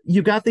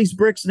you got these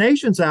BRICS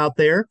nations out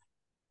there,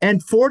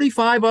 and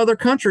 45 other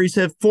countries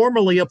have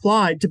formally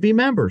applied to be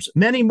members.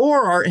 Many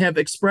more have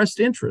expressed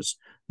interest,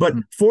 but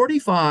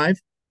 45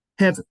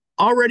 have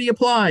already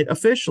applied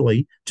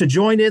officially to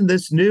join in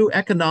this new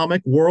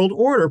economic world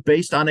order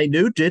based on a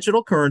new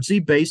digital currency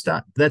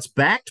that's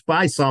backed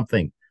by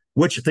something,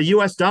 which the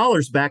US dollar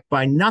is backed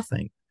by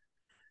nothing.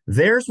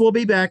 Theirs will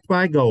be backed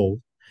by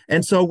gold.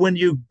 And so when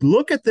you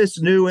look at this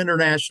new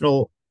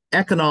international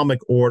economic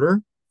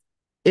order,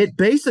 it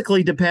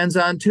basically depends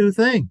on two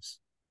things: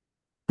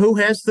 who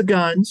has the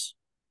guns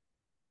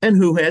and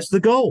who has the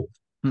gold.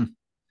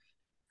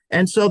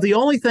 And so the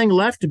only thing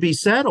left to be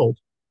settled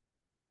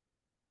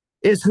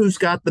is who's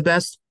got the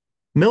best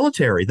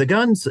military, the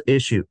guns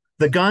issue,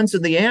 the guns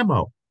and the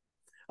ammo.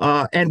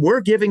 And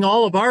we're giving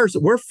all of ours,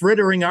 we're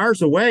frittering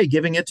ours away,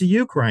 giving it to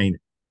Ukraine.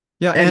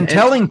 Yeah, and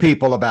telling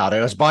people about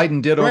it, as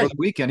Biden did over right. the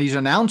weekend. He's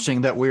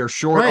announcing that we are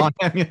short right. on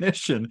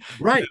ammunition.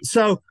 Right.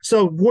 So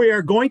we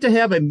are going to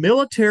have a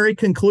military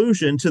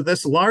conclusion to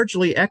this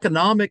largely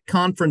economic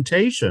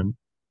confrontation.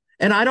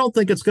 And I don't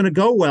think it's going to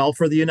go well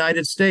for the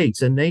United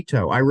States and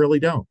NATO. I really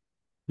don't.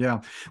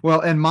 Yeah.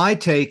 Well, and my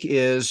take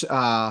is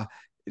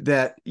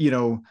that,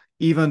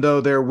 even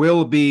though there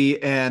will be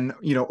an,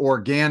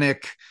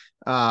 organic,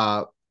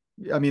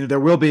 there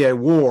will be a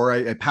war,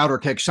 a powder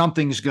keg,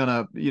 something's going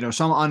to,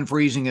 some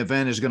unfreezing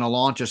event is going to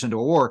launch us into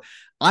a war.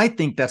 I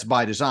think that's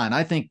by design.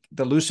 I think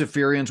the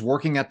Luciferians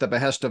working at the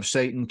behest of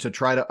Satan to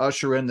try to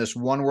usher in this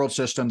one world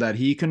system that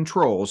he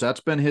controls. That's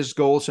been his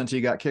goal since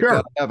he got kicked out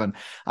of heaven.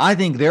 I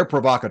think they're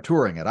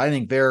provocateuring it. I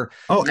think they're.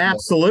 Oh,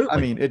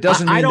 absolutely. It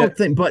doesn't mean I don't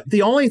think, but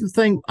the only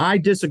thing I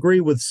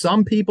disagree with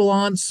some people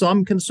on,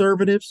 some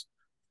conservatives,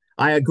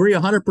 I agree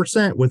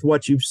 100% with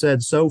what you've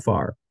said so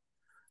far.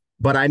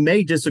 But I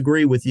may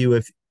disagree with you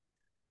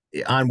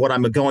on what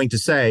I'm going to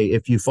say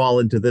if you fall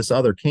into this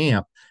other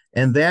camp.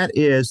 And that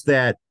is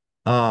that,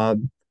 that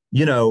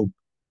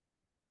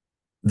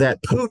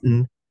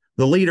Putin,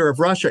 the leader of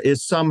Russia,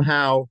 is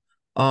somehow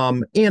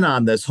in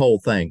on this whole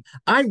thing.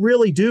 I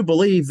really do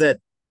believe that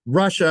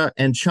Russia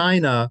and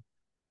China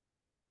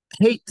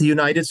hate the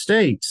United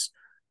States.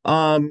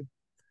 And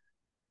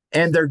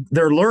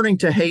they're learning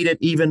to hate it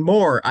even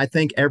more, I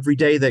think, every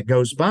day that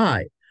goes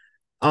by.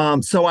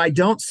 So I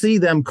don't see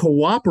them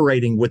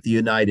cooperating with the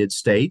United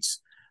States.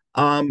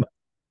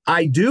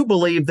 I do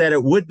believe that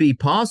it would be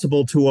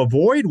possible to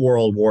avoid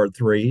World War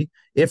III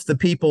if the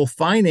people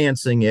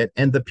financing it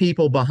and the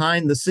people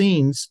behind the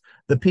scenes,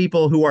 the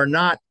people who are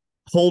not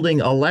holding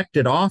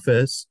elected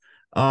office,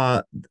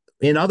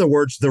 in other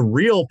words, the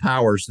real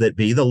powers that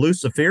be, the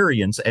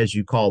Luciferians, as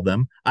you call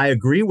them, I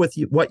agree with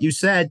what you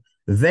said.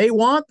 They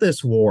want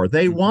this war.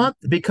 They want,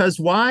 because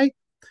why?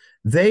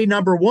 They,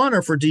 number one,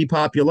 are for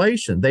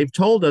depopulation. They've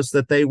told us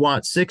that they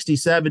want 60,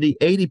 70,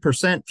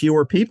 80%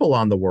 fewer people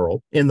in the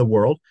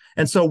world.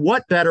 And so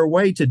what better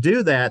way to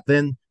do that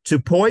than to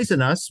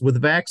poison us with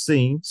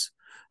vaccines,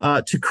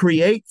 to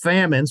create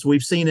famines?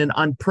 We've seen an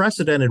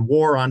unprecedented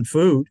war on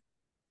food.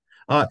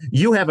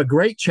 You have a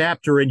great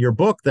chapter in your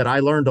book that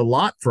I learned a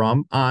lot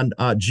from on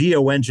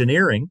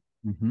geoengineering,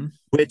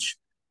 which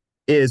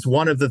is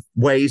one of the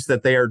ways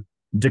that they are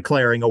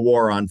declaring a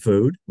war on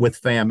food with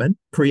famine,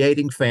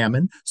 creating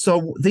famine.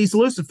 So these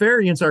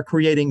Luciferians are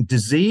creating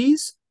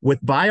disease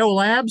with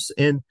biolabs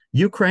in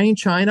Ukraine,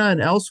 China, and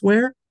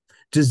elsewhere,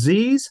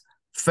 disease,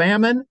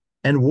 famine,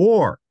 and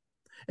war.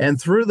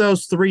 And through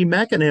those three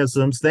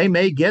mechanisms, they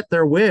may get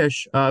their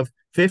wish of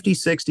 50,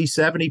 60,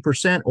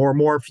 70% or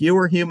more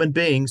fewer human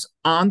beings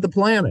on the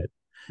planet.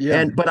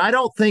 Yeah. But I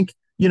don't think,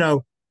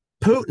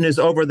 Putin is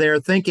over there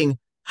thinking,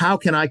 how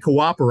can I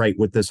cooperate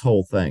with this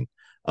whole thing?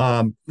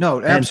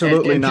 No,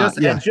 absolutely not.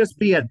 And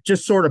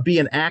just sort of be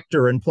an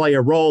actor and play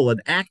a role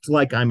and act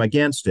like I'm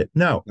against it.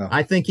 No,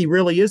 I think he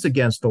really is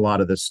against a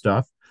lot of this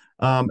stuff.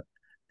 And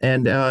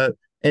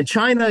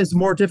China is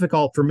more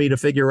difficult for me to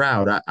figure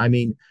out.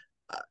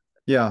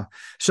 Yeah.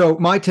 So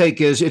my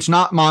take is it's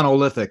not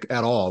monolithic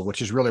at all,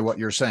 which is really what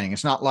you're saying.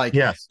 It's not like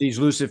these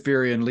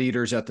Luciferian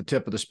leaders at the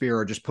tip of the spear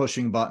are just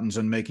pushing buttons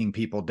and making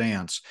people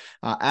dance.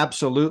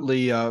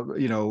 Absolutely.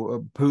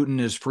 Putin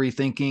is free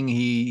thinking.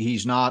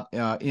 He's not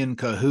in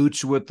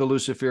cahoots with the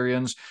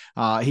Luciferians.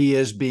 He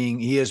is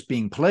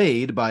being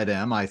played by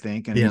them, I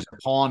think, and he's a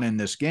pawn in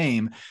this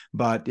game.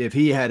 But if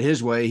he had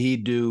his way,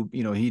 he'd do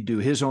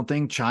his own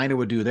thing. China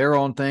would do their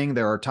own thing.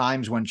 There are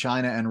times when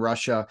China and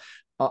Russia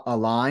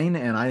align,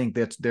 and I think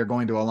that they're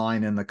going to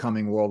align in the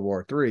coming World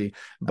War III.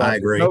 But I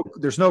agree.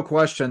 There's no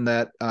question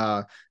that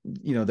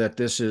that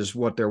this is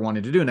what they're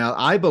wanting to do. Now,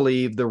 I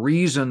believe the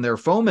reason they're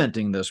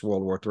fomenting this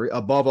World War III,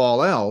 above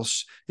all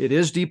else, it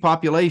is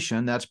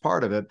depopulation. That's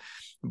part of it.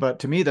 But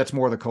to me, that's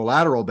more the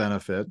collateral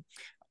benefit.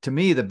 To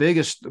me, the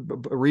biggest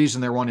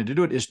reason they're wanting to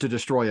do it is to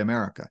destroy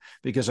America,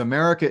 because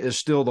America is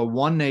still the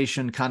one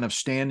nation kind of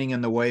standing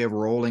in the way of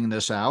rolling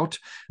this out.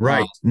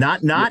 Right. Not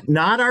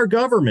our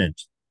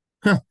government.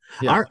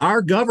 Yeah.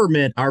 Our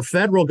government, our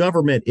federal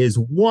government, is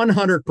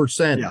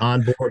 100% Yeah.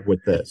 on board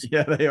with this.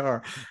 Yeah, they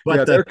are. Yeah, But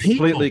the they're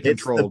people, completely it's the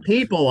controlled.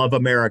 people of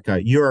America.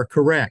 You're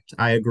correct.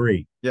 I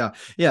agree. Yeah.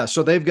 Yeah.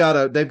 So they've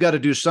got to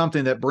do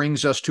something that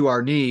brings us to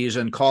our knees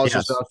and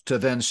causes Yes. us to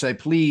then say,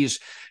 please,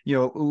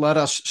 let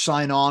us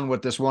sign on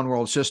with this one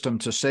world system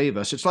to save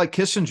us. It's like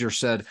Kissinger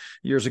said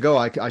years ago.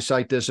 I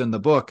cite this in the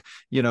book.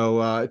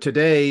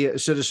 Today,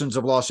 citizens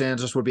of Los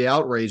Angeles would be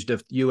outraged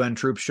if UN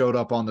troops showed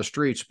up on the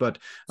streets, but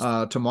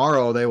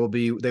tomorrow they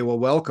will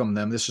welcome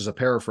them. This is a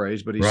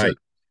paraphrase, but he said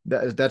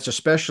Right. that's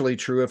especially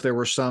true if there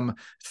were some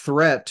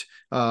threat,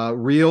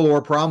 real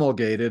or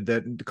promulgated,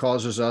 that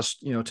causes us,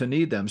 to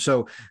need them.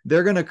 So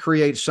they're going to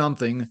create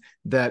something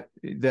that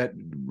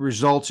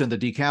results in the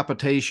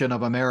decapitation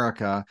of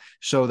America,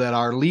 so that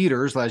our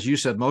leaders, as you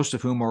said, most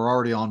of whom are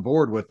already on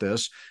board with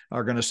this,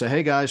 are going to say,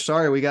 "Hey guys,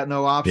 sorry, we got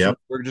no option. Yep.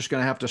 We're just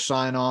going to have to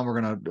sign on.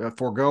 We're going to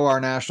forego our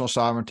national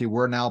sovereignty.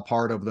 We're now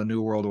part of the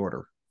New World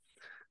Order."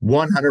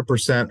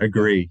 100% Yeah.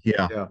 agree.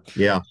 Yeah. Yeah.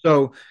 Yeah.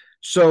 So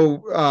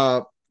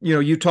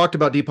you talked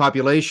about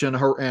depopulation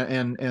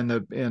and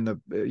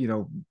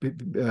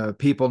the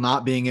people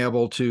not being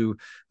able to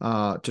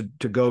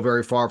go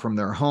very far from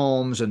their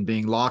homes and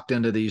being locked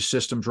into these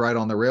systems right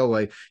on the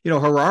railway.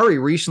 Harari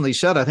recently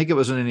said, I think it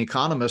was in an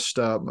Economist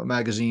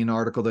magazine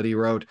article that he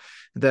wrote,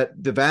 that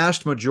the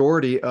vast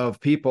majority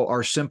of people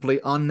are simply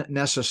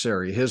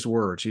unnecessary. His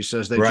words. He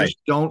says they just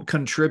don't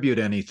contribute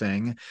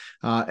anything.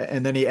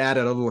 And then he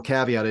added a little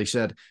caveat. He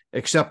said,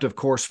 except of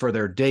course for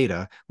their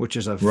data, which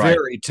is a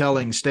very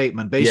telling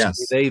statement.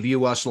 Basically, they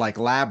view us like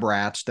lab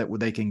rats that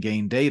they can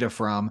gain data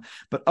from.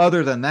 But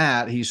other than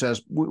that, he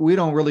says, we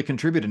don't really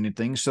contribute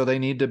anything. So they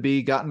need to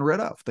be gotten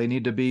rid of. They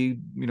need to be,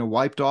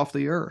 wiped off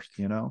the earth,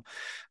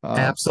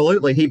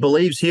 Absolutely. He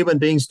believes human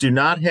beings do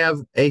not have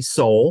a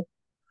soul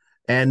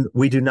and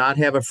we do not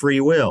have a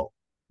free will.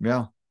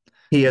 Yeah.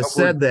 He has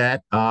said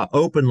that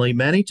openly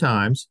many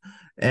times.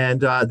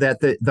 And that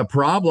the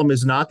problem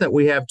is not that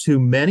we have too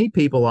many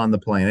people on the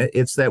planet,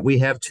 it's that we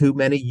have too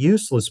many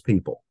useless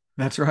people.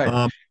 That's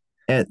right.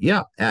 And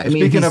yeah, I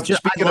mean, speaking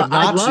of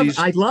Nazis,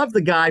 I love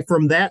the guy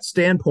from that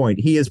standpoint.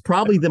 He is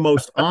probably the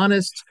most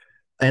honest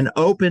and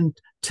open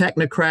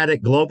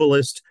technocratic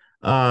globalist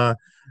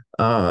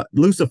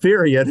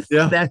Luciferian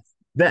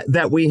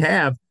that we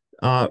have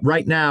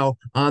right now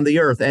on the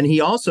earth. And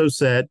he also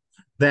said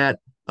that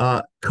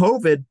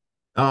COVID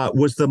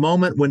was the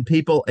moment when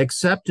people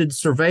accepted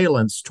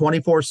surveillance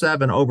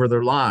 24/7 over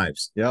their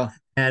lives. Yeah.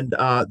 And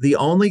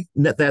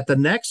the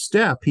next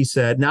step, he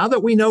said, now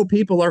that we know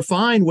people are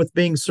fine with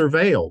being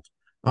surveilled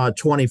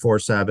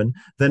 24/7,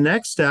 the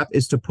next step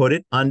is to put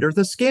it under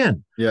the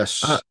skin.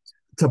 Yes.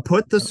 To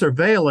put the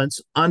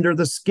surveillance under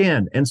the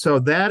skin. And so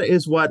that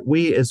is what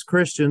we as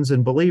Christians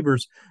and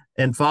believers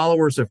and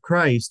followers of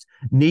Christ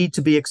need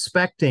to be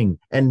expecting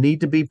and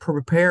need to be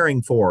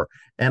preparing for.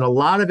 And a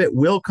lot of it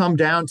will come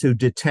down to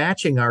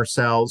detaching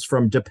ourselves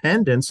from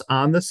dependence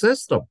on the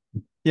system.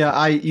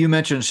 Yeah, you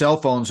mentioned cell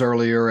phones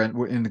earlier, and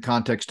in the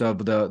context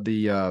of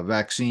the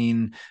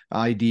vaccine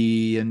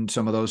ID and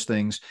some of those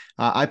things.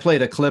 I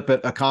played a clip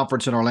at a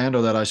conference in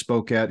Orlando that I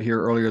spoke at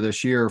here earlier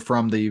this year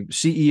from the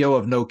CEO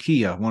of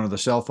Nokia, one of the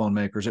cell phone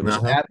makers. It was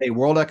at a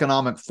World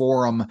Economic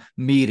Forum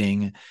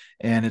meeting,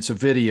 and it's a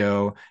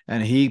video,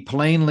 and he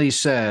plainly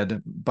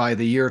said by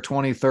the year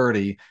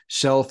 2030,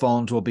 cell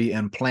phones will be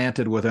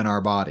implanted within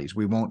our bodies.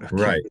 We won't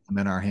carry them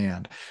in our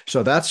hand.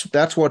 So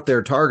that's what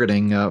they're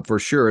targeting for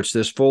sure. It's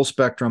this full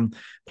spectrum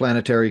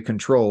planetary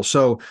control.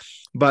 So,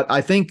 but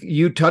I think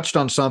you touched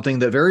on something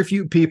that very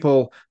few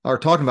people are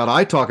talking about.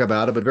 I talk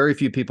about it, but very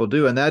few people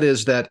do. And that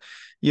is that,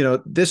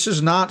 this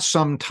is not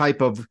some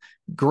type of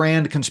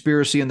grand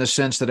conspiracy in the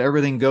sense that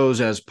everything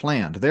goes as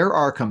planned. There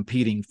are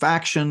competing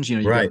factions,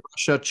 you got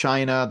Russia,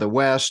 China, the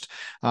West,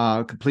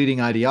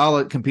 competing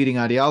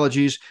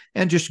ideologies,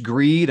 and just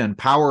greed and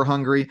power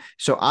hungry.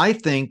 So I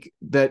think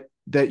that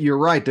you're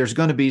right. There's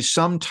going to be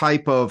some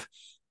type of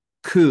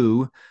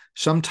coup,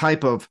 some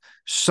type of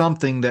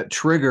something that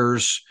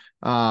triggers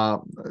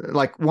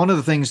like one of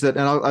the things that,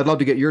 and I'd love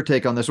to get your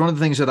take on this. One of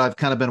the things that I've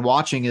kind of been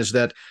watching is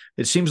that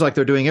it seems like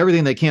they're doing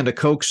everything they can to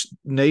coax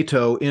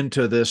NATO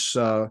into this,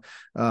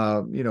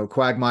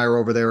 quagmire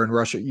over there in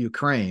Russia,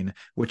 Ukraine,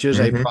 which is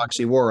a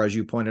proxy war, as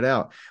you pointed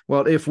out.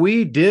 Well, if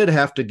we did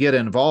have to get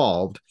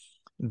involved,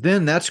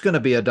 then that's going to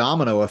be a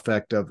domino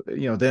effect of,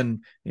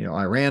 then,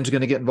 Iran's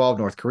going to get involved.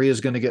 North Korea is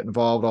going to get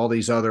involved. All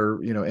these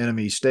other,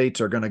 enemy states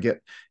are going to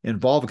get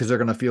involved because they're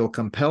going to feel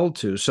compelled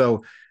to.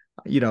 So,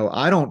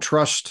 I don't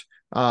trust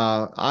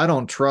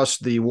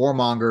the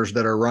warmongers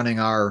that are running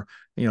our,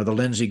 the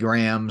Lindsey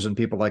Grahams and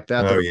people like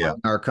that in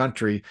our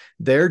country.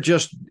 They're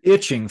just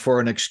itching for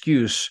an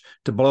excuse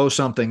to blow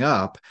something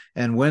up,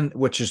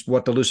 which is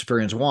what the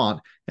Luciferians want.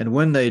 And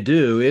when they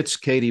do, it's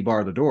Katie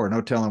bar the door.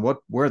 No telling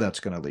where that's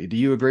going to lead. Do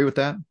you agree with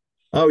that?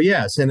 Oh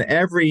yes, and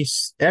every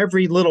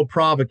little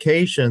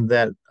provocation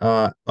that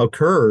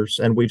occurs,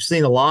 and we've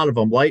seen a lot of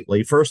them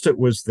lately. First, it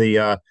was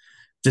the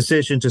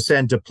decision to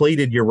send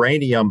depleted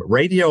uranium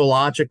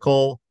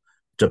radiological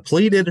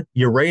depleted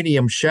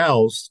uranium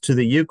shells to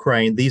the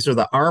Ukraine. These are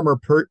the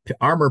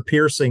armor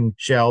piercing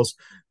shells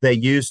they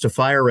use to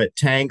fire at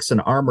tanks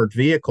and armored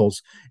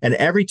vehicles. And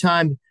every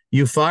time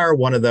you fire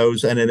one of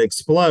those and it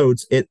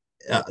explodes,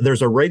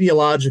 there's a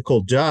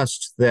radiological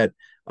dust that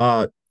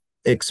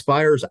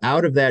expires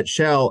out of that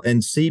shell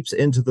and seeps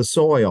into the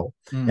soil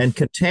and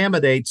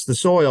contaminates the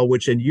soil,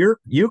 which in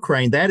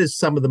Ukraine, that is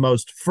some of the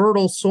most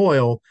fertile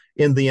soil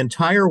in the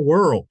entire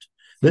world.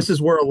 This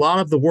is where a lot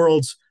of the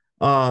world's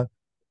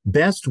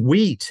best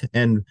wheat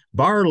and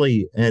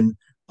barley and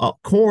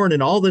corn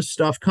and all this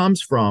stuff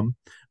comes from.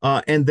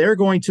 And they're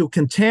going to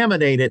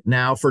contaminate it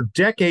now for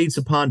decades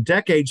upon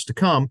decades to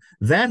come.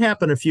 That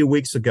happened a few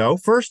weeks ago.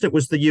 First, it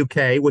was the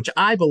UK, which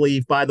I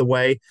believe, by the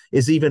way,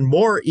 is even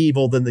more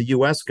evil than the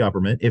US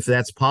government, if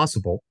that's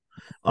possible.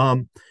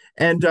 And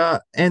then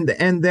the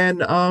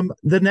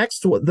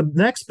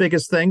next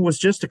biggest thing was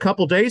just a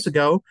couple days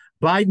ago.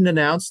 Biden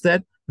announced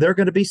that they're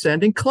going to be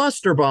sending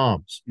cluster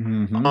bombs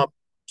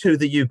to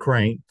the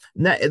Ukraine.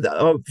 Now,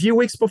 a few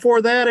weeks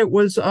before that, it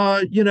was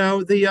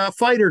the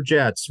fighter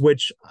jets,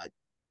 which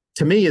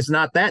to me is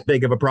not that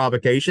big of a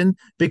provocation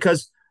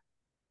because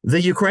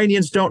the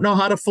Ukrainians don't know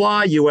how to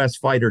fly U.S.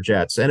 fighter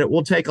jets, and it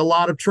will take a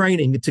lot of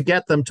training to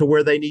get them to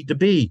where they need to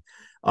be.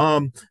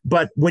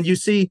 But when you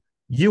see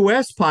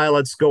U.S.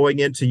 pilots going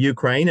into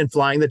Ukraine and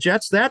flying the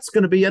jets, that's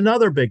going to be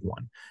another big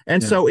one.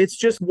 And so it's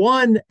just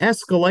one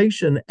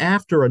escalation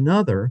after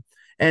another.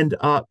 And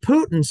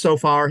Putin so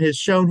far has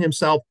shown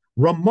himself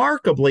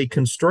remarkably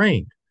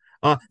constrained.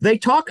 I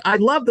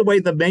love the way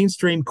the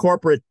mainstream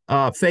corporate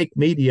fake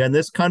media in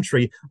this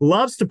country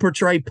loves to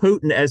portray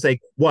Putin as a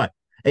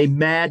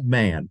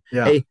madman,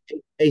 a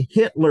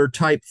Hitler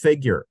type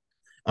figure.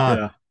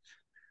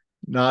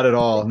 Not at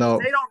all. No,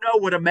 they don't know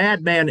what a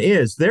madman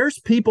is. There's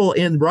people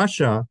in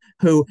Russia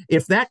who,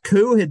 if that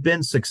coup had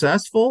been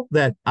successful,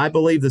 that I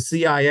believe the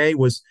CIA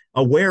was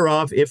aware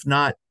of, if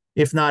not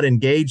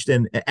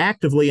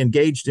actively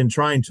engaged in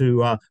trying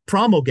to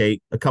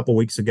promulgate a couple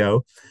weeks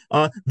ago,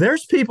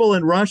 there's people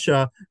in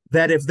Russia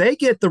that if they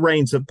get the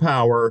reins of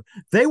power,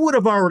 they would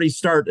have already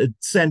started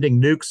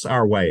sending nukes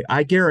our way.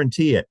 I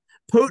guarantee it.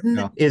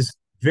 Putin is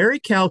very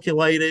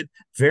calculated,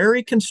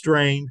 very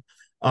constrained,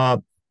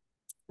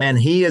 and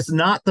he is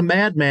not the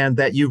madman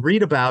that you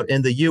read about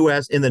in the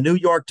U.S., in the New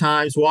York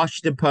Times,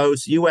 Washington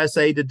Post,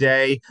 USA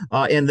Today,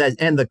 and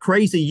the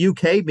crazy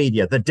UK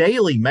media, the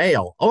Daily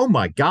Mail. Oh,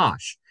 my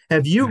gosh.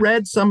 Have you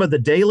read some of the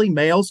Daily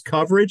Mail's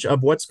coverage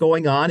of what's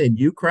going on in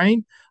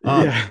Ukraine?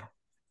 I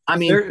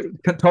mean,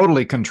 they're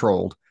totally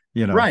controlled,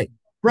 Right.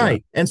 Yeah.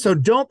 And so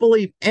don't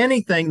believe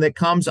anything that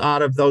comes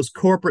out of those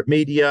corporate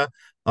media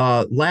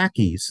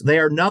lackeys. They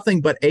are nothing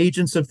but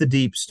agents of the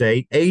deep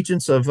state,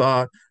 agents of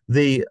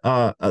the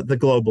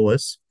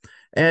globalists.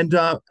 And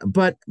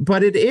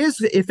but it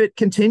is, if it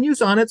continues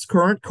on its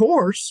current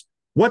course,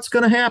 what's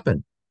going to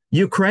happen?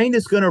 Ukraine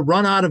is going to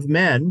run out of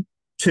men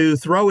to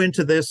throw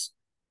into this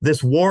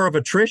war of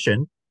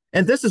attrition.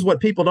 And this is what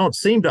people don't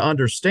seem to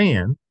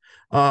understand.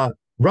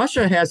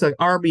 Russia has an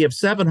army of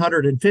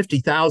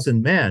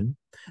 750,000 men.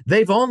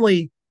 They've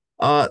only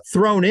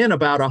thrown in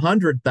about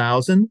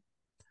 100,000.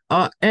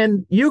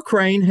 And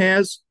Ukraine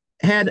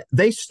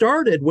they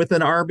started with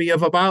an army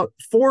of about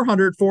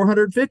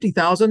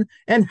 450,000,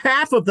 and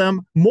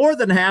more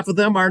than half of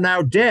them are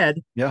now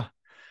dead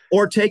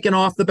or taken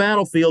off the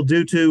battlefield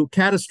due to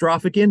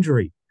catastrophic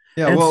injury.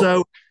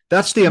 So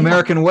that's the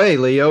American way,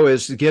 Leo,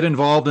 is to get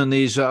involved in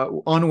these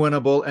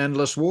unwinnable,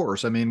 endless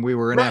wars. I mean, we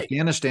were in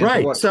Afghanistan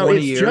for what, 20 years? So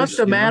it's just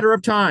a matter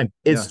of time.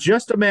 It's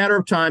just a matter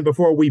of time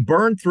before we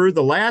burn through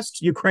the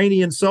last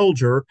Ukrainian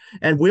soldier,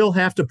 and we'll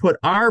have to put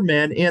our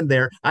men in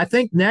there. I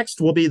think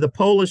next will be the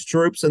Polish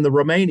troops and the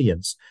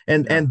Romanians.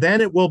 And then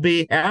it will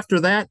be, after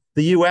that,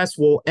 the U.S.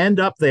 will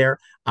end up there.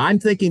 I'm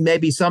thinking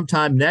maybe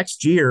sometime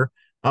next year,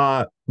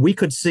 we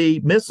could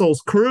see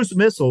cruise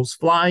missiles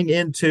flying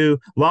into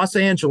Los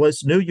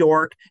Angeles, New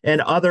York,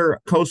 and other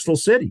coastal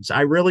cities.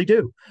 I really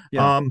do.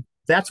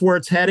 That's where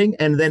it's heading.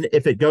 And then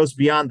if it goes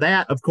beyond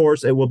that, of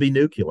course, it will be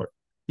nuclear.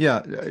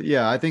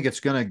 I think it's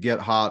going to get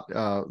hot.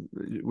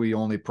 We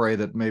only pray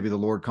that maybe the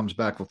Lord comes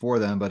back before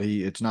then, but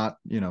it's not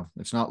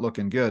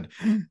looking good.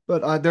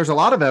 But there's a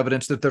lot of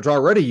evidence that there's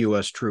already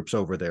U.S. troops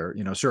over there,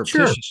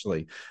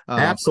 surreptitiously. Sure.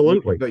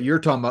 Absolutely. But you're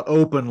talking about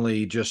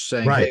openly just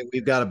saying, hey,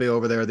 we've got to be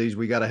over there.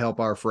 We got to help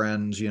our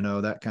friends,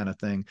 that kind of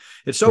thing.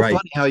 It's so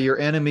funny how your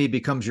enemy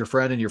becomes your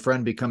friend and your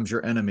friend becomes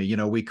your enemy.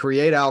 We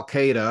create Al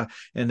Qaeda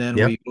and then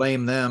we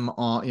blame them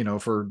on,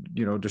 for,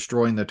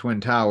 destroying the Twin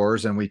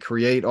Towers, and we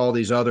create all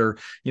these other,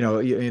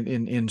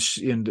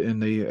 in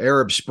the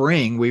Arab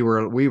Spring, we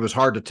was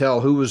hard to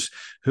tell who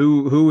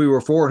we were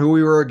for and who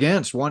we were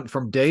against.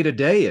 From day to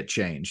day, it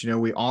changed.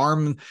 We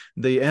arm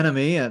the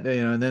enemy, and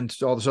then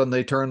all of a sudden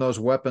they turn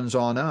those weapons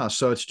on us.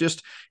 So it's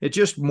just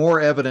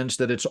more evidence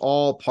that it's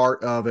all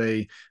part of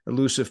a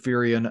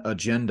Luciferian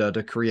agenda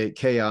to create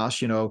chaos.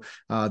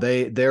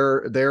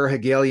 Their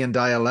Hegelian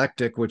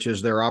dialectic, which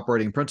is their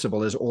operating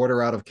principle, is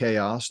order out of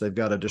chaos. They've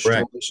got to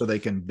destroy so they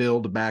can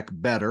build back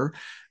better.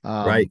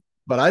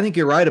 But I think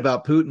you're right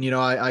about Putin.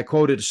 I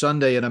quoted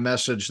Sunday in a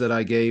message that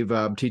I gave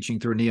teaching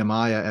through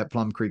Nehemiah at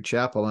Plum Creek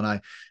Chapel,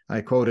 and I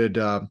quoted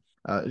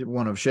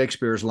one of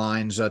Shakespeare's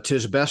lines,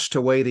 "'Tis best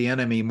to weigh the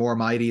enemy more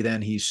mighty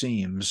than he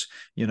seems."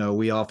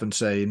 We often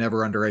say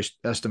never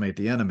underestimate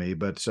the enemy,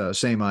 but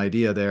same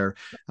idea there.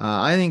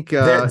 I think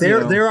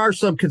there are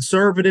some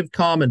conservative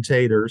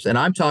commentators, and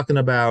I'm talking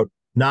about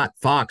not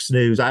Fox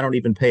News. I don't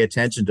even pay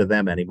attention to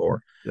them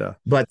anymore. Yeah.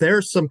 But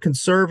there's some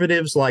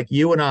conservatives like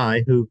you and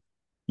I who,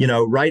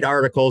 write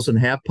articles and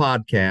have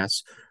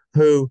podcasts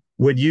who,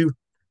 when you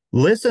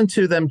listen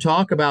to them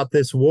talk about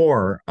this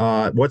war,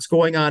 what's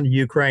going on in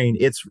Ukraine,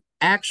 it's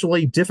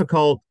actually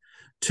difficult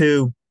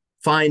to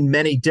find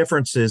many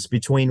differences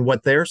between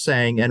what they're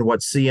saying and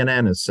what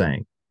CNN is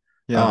saying.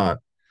 Yeah.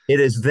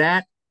 It is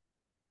that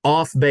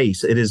off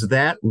base. It is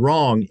that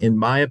wrong, in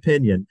my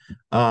opinion,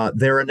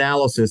 their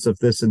analysis of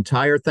this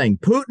entire thing.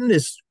 Putin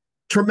is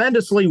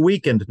tremendously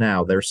weakened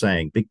now, they're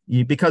saying,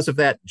 because of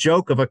that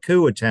joke of a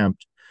coup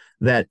attempt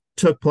that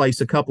took place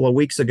a couple of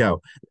weeks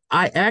ago.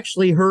 I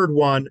actually heard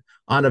one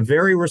on a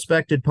very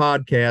respected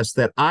podcast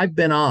that I've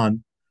been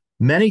on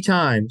many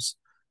times.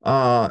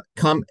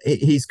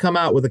 He's come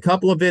out with a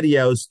couple of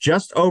videos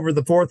just over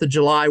the 4th of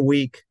July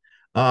week,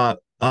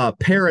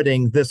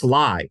 parroting this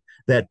lie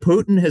that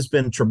Putin has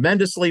been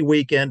tremendously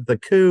weakened. The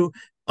coup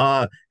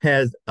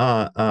has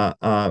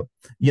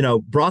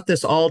brought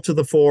this all to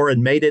the fore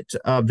and made it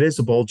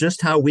visible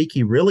just how weak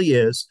he really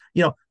is.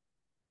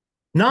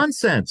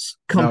 Nonsense,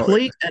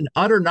 complete and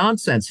utter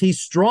nonsense. He's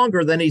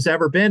stronger than he's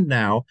ever been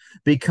now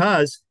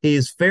because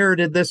he's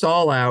ferreted this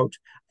all out.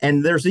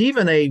 And there's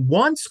even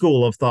one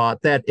school of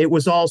thought that it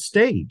was all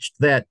staged,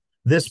 that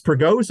this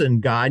Prigozhin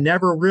guy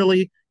never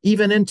really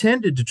even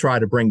intended to try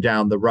to bring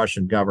down the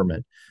Russian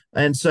government.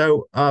 And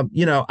so,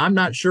 I'm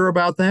not sure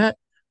about that.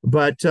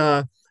 But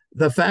the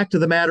fact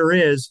of the matter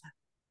is,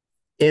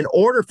 in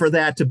order for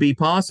that to be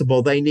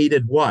possible, they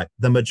needed what?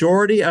 The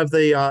majority of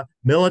the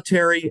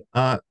military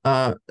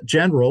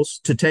generals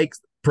to take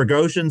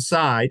Prigozhin's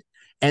side,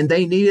 and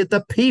they needed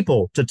the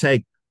people to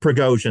take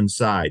Prigozhin's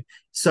side.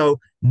 So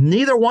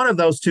neither one of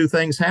those two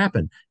things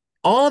happened.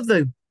 All of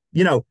the,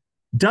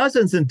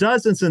 dozens and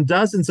dozens and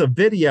dozens of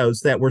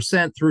videos that were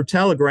sent through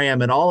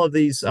Telegram and all of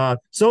these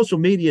social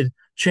media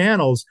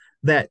channels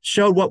that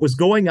showed what was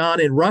going on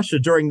in Russia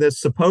during this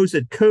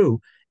supposed coup,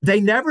 they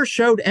never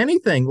showed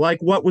anything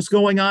like what was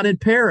going on in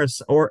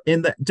Paris or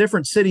in the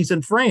different cities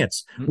in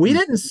France. Mm-hmm. We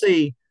didn't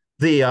see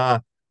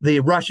the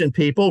Russian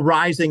people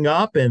rising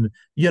up and,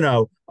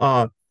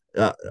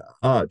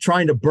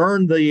 trying to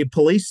burn the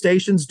police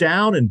stations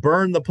down and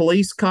burn the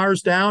police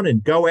cars down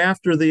and go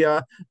after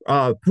the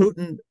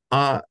Putin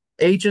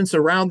agents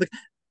around.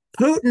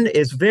 Putin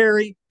is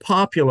very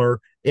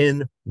popular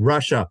in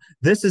Russia.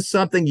 This is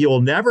something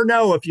you'll never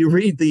know if you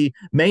read the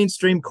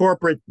mainstream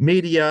corporate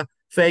media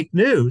fake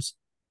news.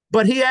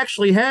 But he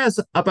actually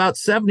has about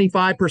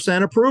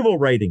 75% approval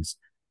ratings.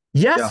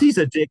 Yes,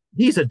 yeah.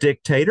 He's a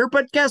dictator,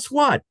 but guess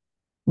what?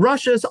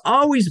 Russia's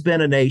always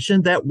been a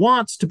nation that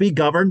wants to be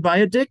governed by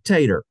a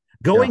dictator,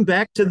 going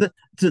back to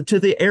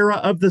the era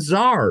of the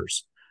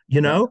czars.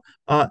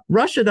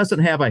 Russia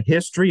doesn't have a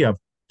history of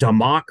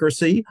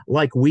democracy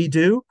like we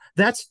do.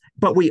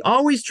 But we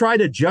always try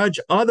to judge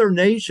other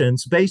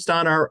nations based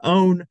on our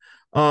own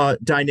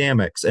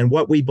dynamics and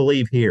what we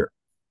believe here.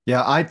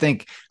 Yeah, I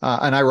think,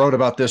 and I wrote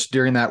about this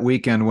during that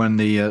weekend when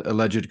the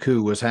alleged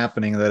coup was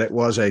happening, that it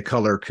was a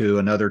color coup,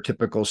 another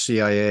typical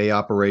CIA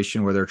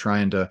operation where they're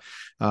trying to,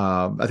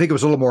 I think it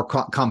was a little more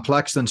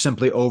complex than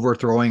simply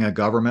overthrowing a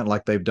government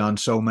like they've done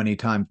so many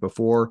times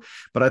before.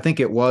 But I think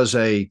it was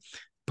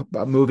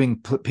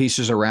moving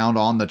pieces around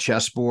on the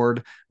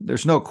chessboard.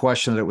 There's no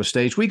question that it was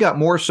staged. We got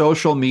more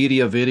social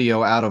media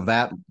video out of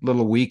that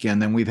little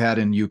weekend than we've had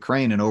in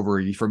Ukraine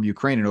from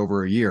Ukraine in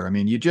over a year. I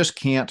mean, you just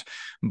can't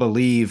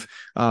believe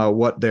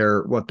what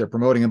they're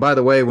promoting. And by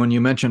the way, when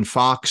you mentioned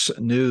Fox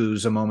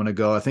News a moment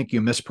ago, I think you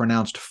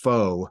mispronounced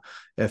faux.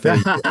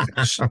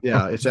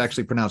 Yeah, it's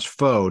actually pronounced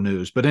faux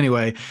news. But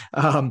anyway,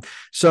 I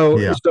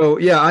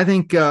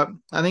think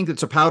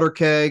it's a powder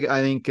keg.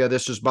 I think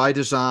this is by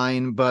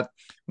design. But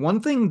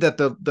one thing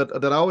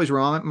that I always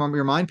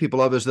remind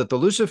people of is that the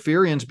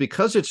Luciferians,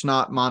 because it's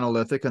not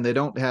monolithic and they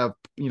don't have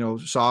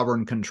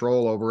sovereign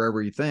control over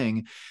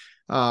everything,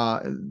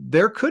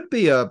 there could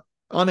be a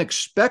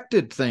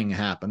unexpected thing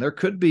happen. There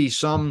could be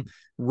some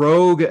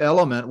rogue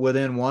element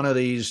within one of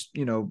these,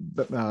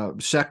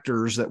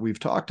 sectors that we've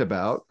talked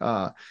about,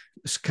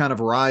 kind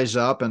of rise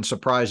up and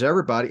surprise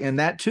everybody. And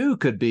that too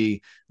could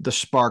be the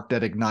spark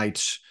that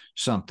ignites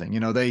something.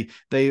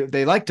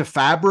 They like to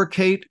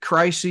fabricate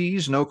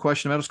crises, no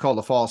question about it. It's called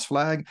a false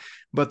flag.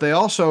 But they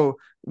also,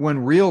 when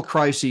real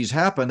crises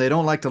happen, they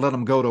don't like to let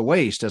them go to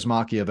waste, as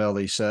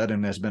Machiavelli said,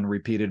 and has been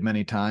repeated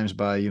many times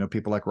by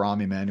people like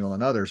Rahm Emanuel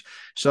and others.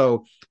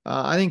 So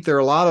I think there are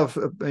a lot of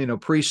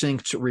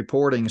precincts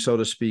reporting, so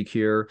to speak,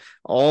 here,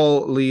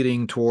 all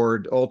leading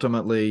toward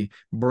ultimately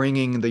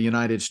bringing the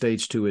United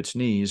States to its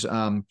knees.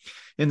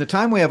 In the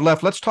time we have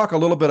left, let's talk a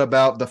little bit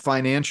about the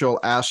financial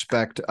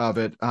aspect of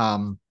it.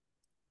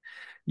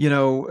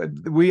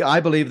 I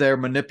believe they're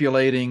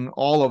manipulating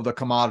all of the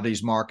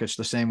commodities markets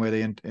the same way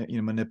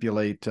they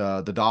manipulate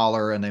the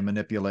dollar, and they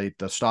manipulate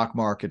the stock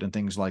market and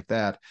things like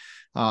that.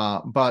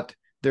 But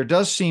there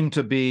does seem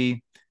to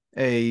be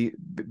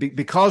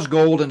because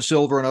gold and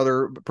silver and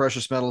other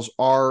precious metals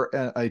are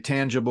a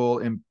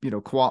tangible,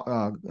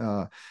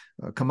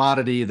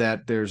 commodity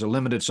that there's a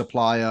limited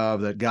supply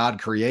of, that God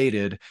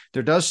created.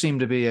 There does seem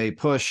to be a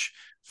push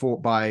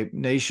by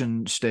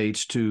nation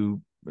states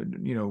to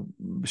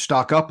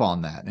stock up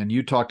on that. And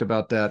you talked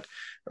about that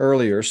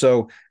earlier.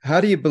 So how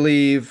do you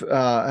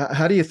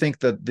think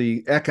that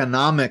the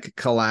economic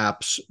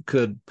collapse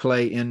could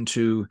play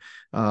into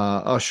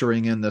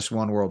ushering in this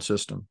one world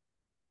system?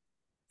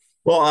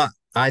 Well,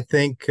 I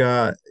think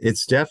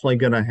it's definitely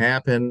going to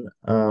happen.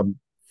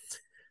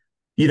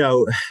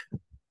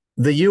 The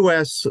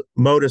U.S.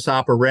 modus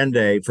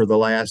operandi for the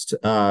last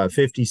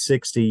 50,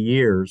 60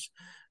 years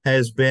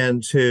has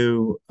been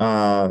to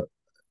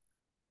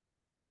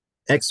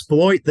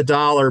exploit the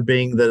dollar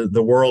being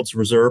the world's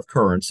reserve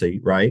currency,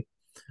 right?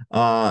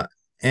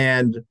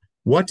 And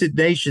what did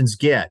nations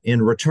get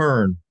in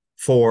return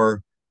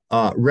for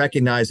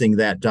recognizing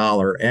that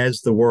dollar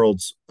as the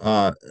world's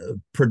the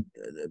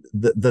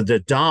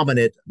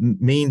dominant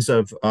means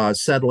of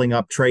settling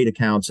up trade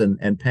accounts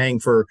and paying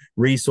for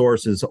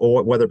resources,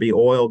 or whether it be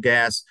oil,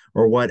 gas,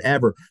 or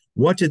whatever?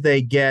 What did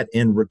they get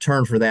in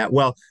return for that?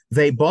 Well,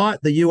 they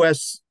bought the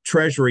U.S.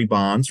 Treasury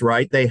bonds,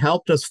 right? They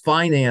helped us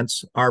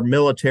finance our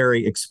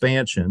military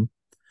expansion,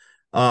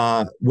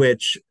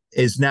 which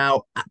is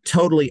now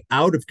totally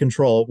out of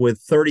control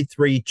with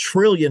 $33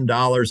 trillion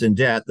in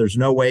debt. There's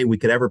no way we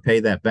could ever pay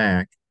that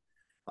back.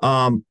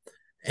 And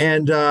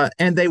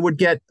they would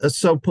get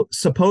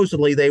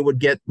supposedly they would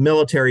get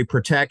military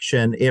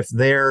protection if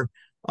their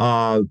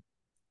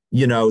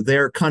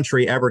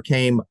country ever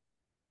came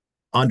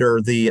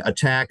under the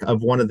attack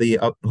of one of the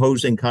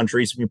opposing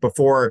countries.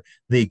 Before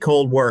the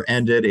Cold War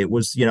ended, it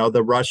was,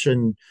 the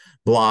Russian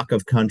bloc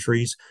of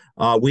countries.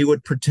 We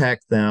would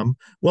protect them.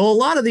 Well, a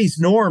lot of these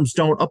norms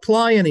don't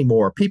apply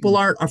anymore. People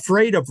aren't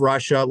afraid of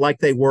Russia like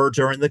they were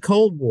during the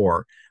Cold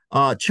War.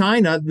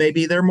 China,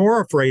 maybe they're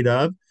more afraid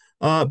of,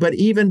 but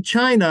even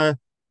China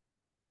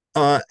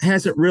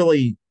hasn't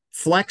really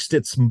flexed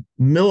its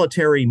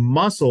military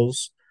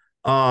muscles.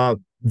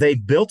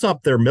 They've built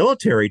up their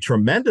military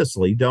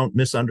tremendously, don't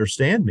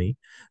misunderstand me,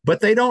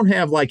 but they don't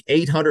have like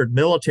 800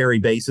 military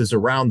bases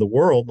around the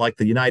world like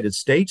the United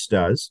States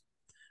does.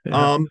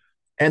 Yeah.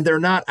 And they're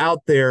not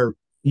out there,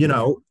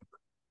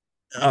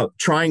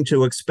 trying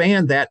to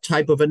expand that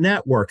type of a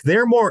network.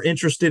 They're more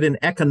interested in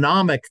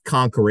economic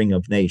conquering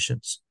of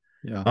nations,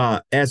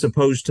 as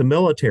opposed to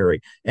military.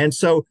 And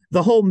so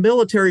the whole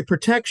military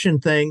protection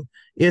thing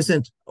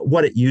isn't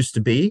what it used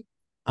to be.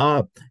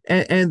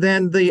 And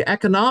then the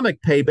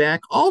economic payback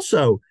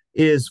also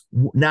is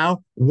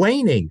now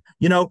waning.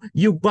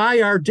 You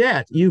buy our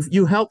debt,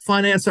 you help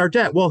finance our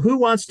debt. Well, who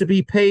wants to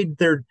be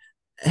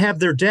have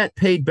their debt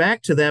paid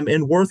back to them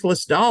in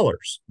worthless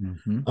dollars?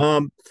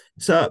 Mm-hmm.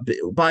 So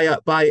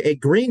by a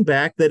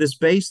greenback that is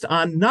based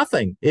on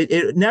nothing.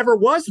 It never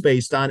was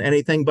based on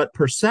anything but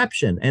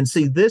perception. And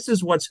see, this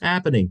is what's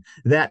happening.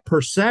 That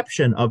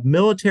perception of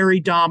military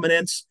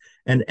dominance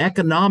and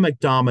economic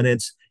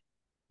dominance,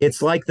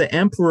 it's like the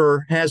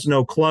emperor has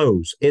no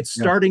clothes. It's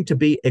starting to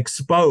be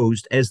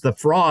exposed as the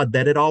fraud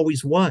that it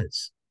always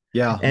was.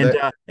 Yeah.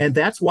 And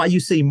that's why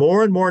you see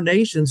more and more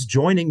nations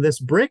joining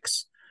this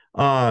BRICS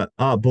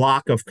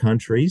block of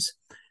countries.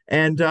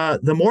 And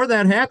the more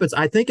that happens,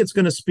 I think it's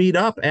going to speed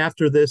up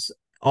after this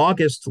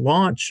August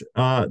launch,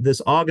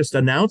 this August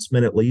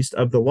announcement, at least,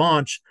 of the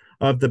launch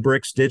of the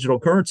BRICS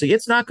digital currency.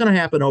 It's not going to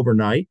happen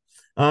overnight.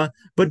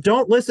 But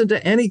don't listen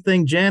to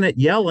anything Janet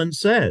Yellen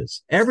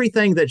says.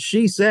 Everything that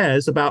she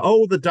says about,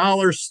 the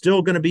dollar's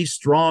still going to be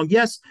strong.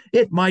 Yes,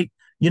 it might,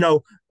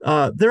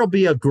 there'll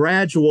be a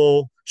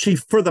gradual. She,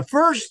 for the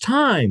first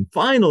time,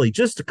 finally,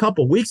 just a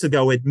couple weeks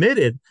ago,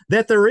 admitted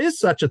that there is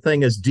such a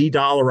thing as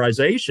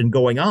de-dollarization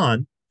going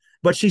on.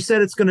 But she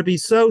said it's going to be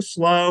so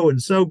slow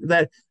and so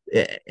that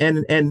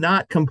and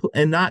not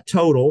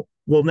total.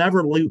 We'll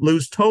never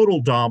lose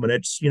total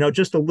dominance,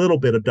 just a little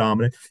bit of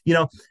dominance.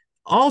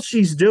 All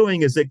she's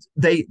doing is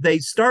they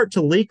start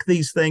to leak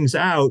these things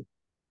out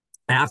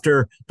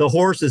after the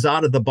horse is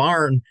out of the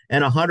barn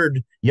and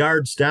 100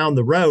 yards down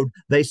the road.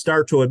 They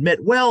start to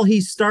admit, well,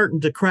 he's starting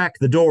to crack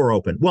the door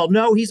open. Well,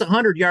 no, he's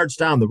 100 yards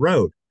down the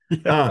road.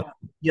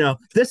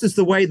 This is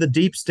the way the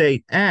deep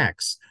state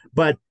acts.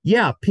 But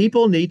yeah,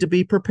 people need to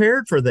be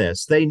prepared for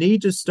this. They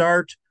need to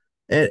start.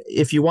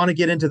 If you want to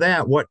get into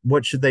that,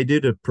 what should they do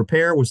to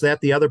prepare? Was that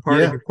the other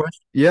part of your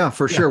question? Yeah,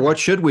 for sure. What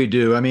should we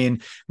do? I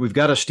mean, we've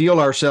got to steel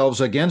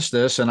ourselves against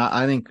this. And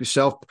I think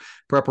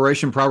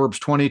self-preparation, Proverbs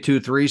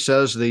 22:3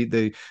 says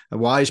the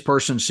wise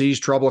person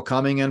sees trouble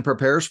coming and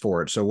prepares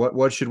for it. So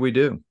what should we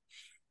do?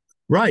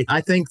 Right.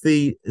 I think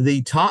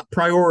the top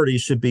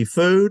priorities should be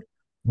food,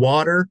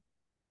 water,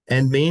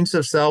 and means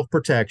of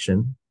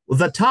self-protection.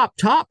 the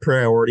top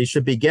priority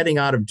should be getting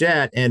out of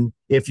debt. And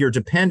if you're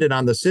dependent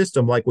on the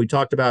system, like we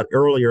talked about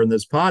earlier in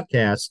this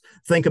podcast,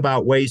 think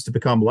about ways to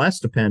become less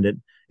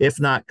dependent, if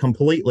not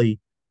completely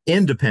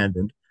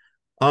independent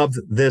of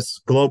this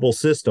global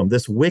system,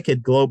 this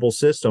wicked global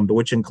system,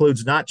 which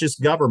includes not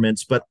just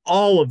governments, but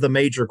all of the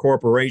major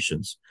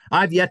corporations.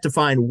 I've yet to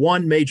find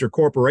one major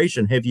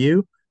corporation, have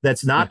you,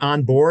 that's not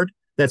on board,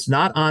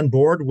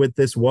 with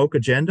this woke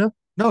agenda?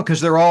 No,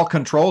 because they're all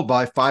controlled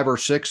by 5 or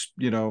 6,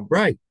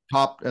 Right.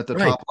 top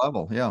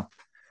level. Yeah.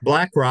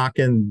 BlackRock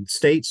and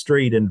State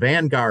Street and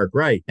Vanguard,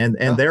 right? And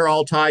they're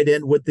all tied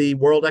in with the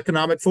World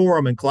Economic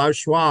Forum and Klaus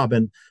Schwab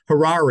and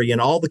Harari and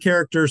all the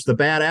characters, the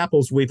bad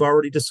apples we've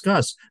already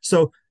discussed.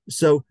 So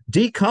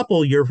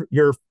decouple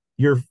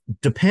your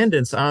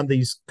dependence on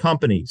these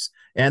companies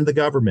and the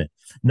government.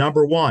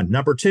 Number one.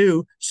 Number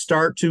two,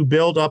 start to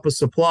build up a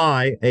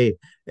supply,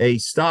 a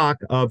stock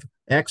of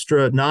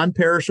extra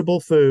non-perishable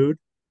food,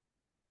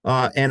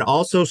 and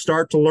also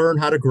start to learn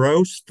how to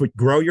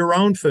grow your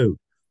own food.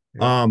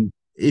 Yeah.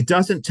 It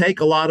doesn't take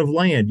a lot of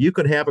land. You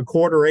could have a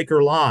 1/4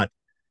 acre lot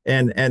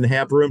and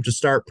have room to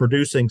start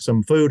producing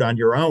some food on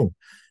your own.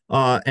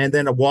 And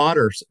then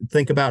water.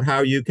 Think about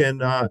how you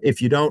can,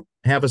 if you don't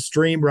have a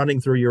stream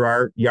running through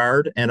your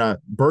yard and a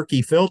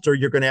Berkey filter,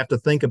 you're going to have to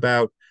think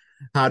about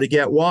how to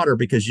get water,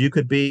 because you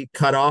could be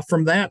cut off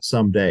from that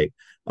someday.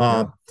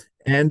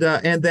 And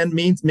then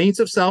means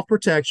of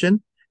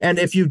self-protection. And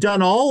if you've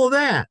done all of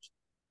that,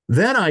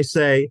 then I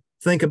say,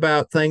 think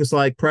about things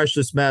like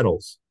precious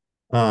metals.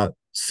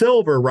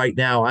 Silver right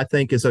now, I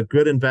think, is a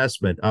good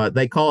investment.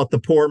 They call it the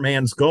poor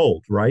man's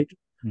gold, right?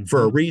 Mm-hmm.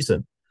 For a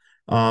reason.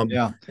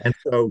 And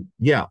so,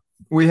 yeah.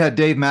 We had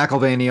Dave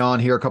McElvaney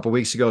on here a couple of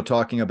weeks ago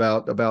talking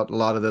about a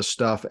lot of this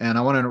stuff. And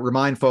I want to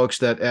remind folks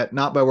that at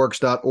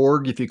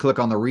notbyworks.org, if you click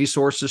on the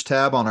resources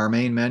tab on our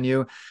main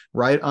menu,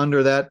 right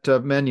under that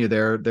menu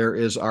there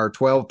is our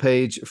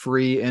 12-page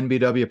free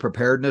NBW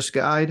preparedness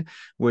guide,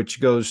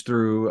 which goes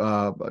through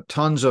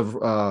tons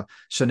of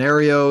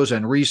scenarios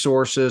and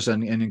resources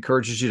and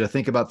encourages you to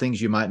think about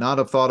things you might not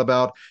have thought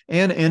about,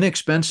 and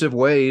inexpensive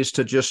ways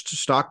to just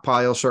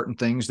stockpile certain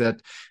things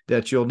that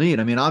you'll need.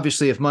 I mean,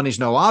 obviously, if money's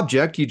no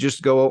object, you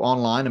just go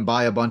online and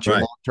buy a bunch of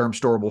long-term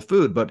storable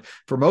food. But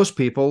for most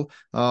people,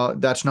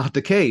 that's not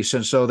the case.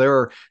 And so there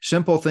are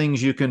simple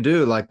things you can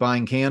do, like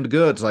buying canned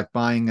goods, like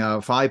buying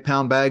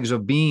 5-pound bags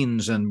of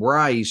beans and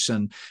rice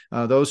and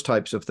those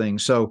types of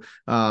things. So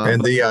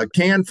the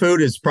canned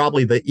food is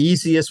probably the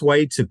easiest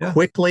way to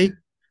quickly,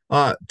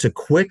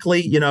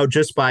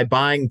 just by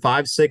buying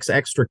 5-6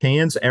 extra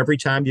cans every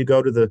time you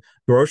go to the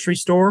grocery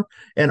store.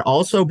 And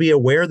also be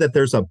aware that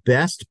there's a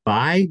best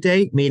by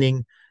date,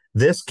 meaning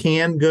this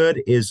canned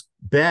good is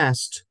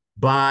best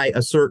by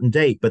a certain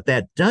date. But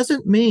that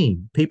doesn't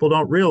mean, people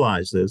don't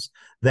realize this,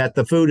 that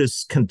the food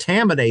is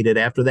contaminated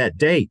after that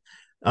date.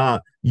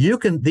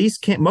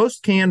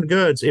 Most canned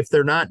goods, if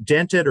they're not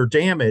dented or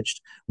damaged,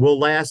 will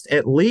last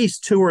at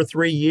least 2 or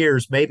 3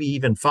 years, maybe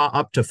even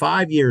up to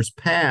 5 years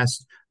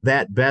past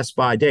that best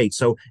by date.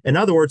 So in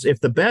other words, if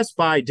the best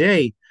by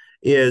date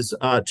is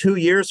 2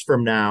 years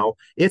from now,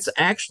 it's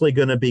actually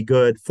going to be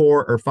good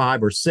 4 or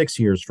 5 or 6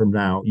 years from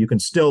now. You can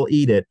still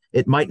eat it.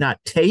 It might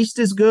not taste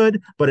as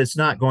good, but it's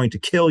not going to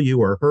kill you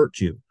or hurt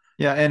you.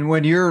 Yeah, and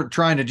when you're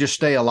trying to just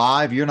stay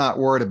alive, you're not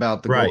worried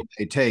about the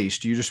gourmet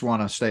taste. You just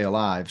want to stay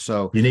alive.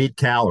 So you need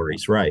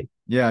calories, right?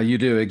 Yeah, you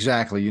do.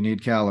 Exactly. You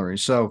need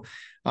calories. So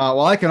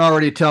well, I can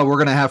already tell we're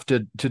going to have to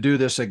do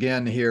this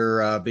again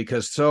here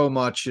because so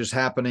much is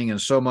happening and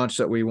so much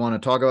that we want to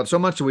talk about, so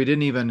much that we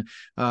didn't even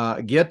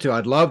get to.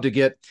 I'd love to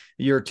get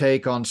your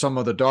take on some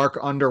of the dark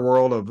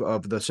underworld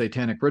of the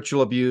satanic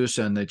ritual abuse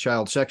and the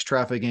child sex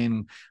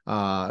trafficking.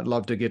 I'd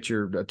love to get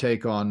your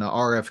take on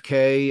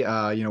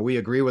RFK. We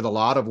agree with a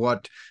lot of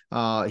what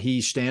he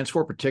stands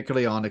for,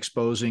 particularly on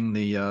exposing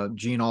the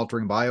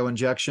gene-altering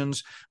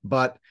bioinjections.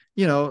 But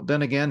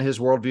then again, his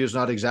worldview is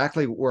not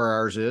exactly where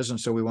ours is, and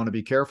so we want to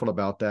be careful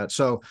about that.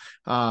 So,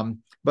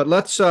 but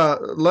let's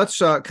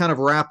kind of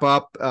wrap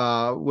up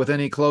with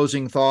any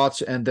closing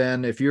thoughts, and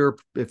then if you're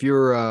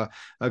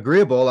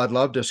agreeable, I'd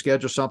love to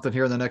schedule something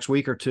here in the next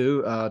week or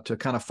two to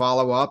kind of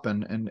follow up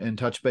and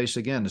touch base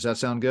again. Does that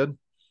sound good?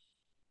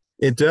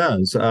 It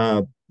does.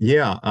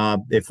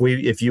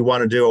 If you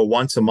want to do a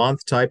once a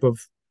month type of,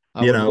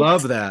 I would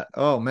love that.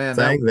 Oh man,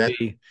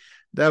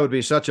 that would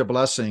be such a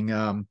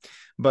blessing.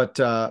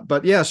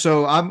 But yeah,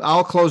 so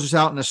I'll close this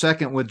out in a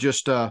second with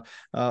just a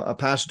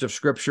passage of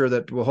scripture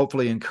that will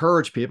hopefully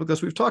encourage people,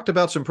 because we've talked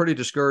about some pretty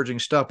discouraging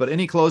stuff. But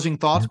any closing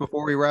thoughts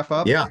before we wrap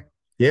up? Yeah.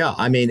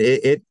 I mean,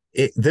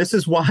 this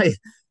is why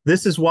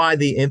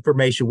the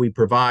information we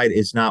provide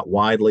is not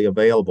widely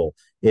available.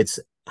 It's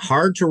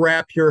hard to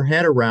wrap your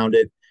head around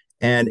it,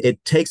 and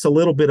it takes a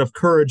little bit of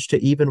courage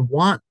to even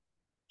want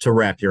to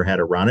wrap your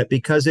head around it,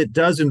 because it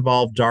does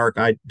involve dark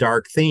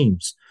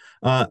themes.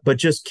 But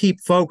just keep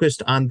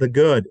focused on the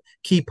good.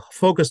 Keep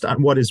focused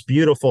on what is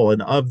beautiful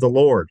and of the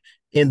Lord.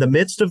 In the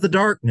midst of the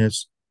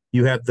darkness,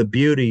 you have the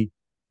beauty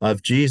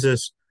of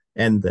Jesus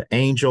and the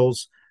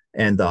angels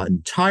and the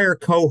entire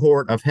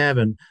cohort of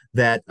heaven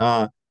that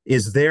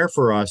is there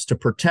for us to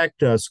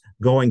protect us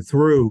going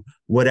through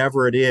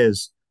whatever it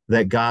is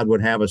that God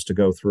would have us to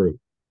go through.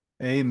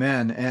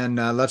 Amen. And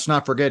let's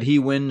not forget, he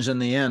wins in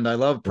the end. I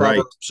love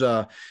Right.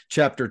 Proverbs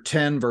chapter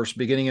 10,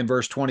 beginning in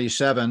verse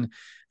 27.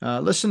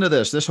 Listen to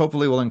this. This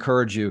hopefully will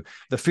encourage you.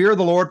 The fear of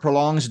the Lord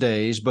prolongs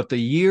days, but the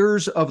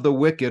years of the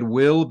wicked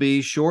will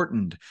be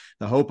shortened.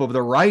 The hope of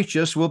the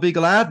righteous will be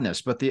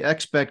gladness, but the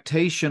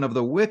expectation of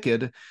the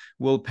wicked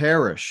will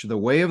perish. The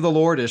way of the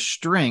Lord is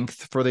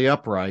strength for the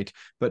upright,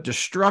 but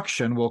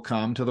destruction will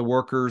come to the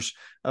workers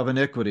of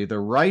iniquity. The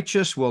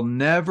righteous will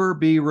never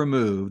be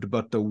removed,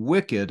 but the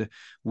wicked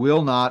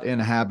will not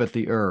inhabit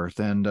the earth.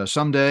 And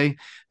someday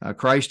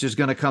Christ is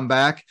going to come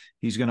back.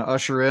 He's going to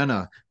usher in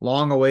a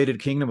long-awaited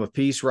kingdom of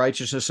peace,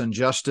 righteousness, and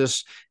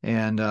justice.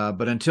 And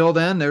but until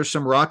then, there's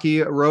some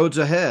rocky roads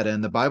ahead,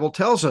 and the Bible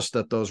tells us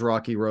that those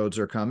rocky roads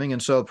are coming.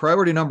 And so,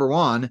 priority number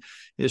one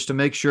is to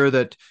make sure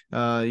that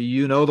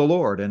you know the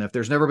Lord. And if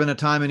there's never been a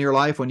time in your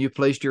life when you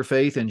placed your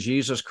faith in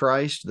Jesus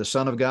Christ, the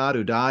Son of God,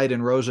 who died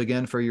and rose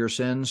again for your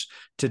sins,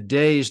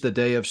 today's the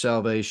day of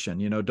salvation.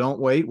 Don't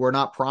wait. We're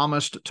not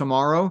promised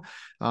tomorrow.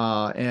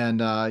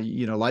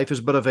 Life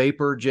is but a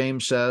vapor,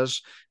 James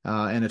says,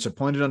 and it's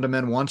appointed unto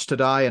men once to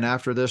die, and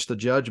after this, the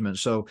judgment.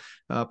 So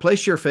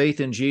place your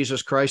faith in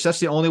Jesus Christ. That's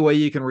the only way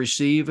you can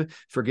receive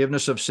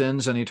forgiveness of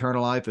sins and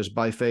eternal life, is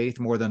by faith.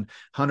 More than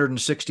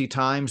 160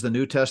 times the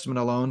New Testament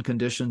alone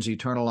conditions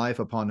eternal life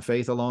upon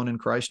faith alone in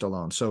Christ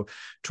alone. So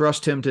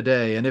trust him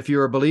today. And if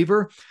you're a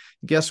believer,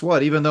 guess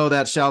what? Even though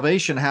that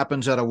salvation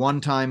happens at a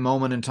one-time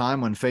moment in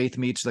time when faith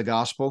meets the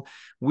gospel,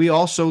 we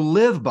also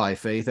live by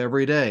faith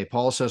every day.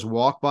 Paul says,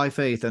 walk by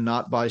faith and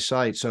not by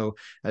sight. So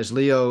as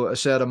Leo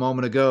said a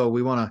moment ago,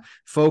 we want to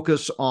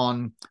focus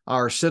on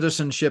our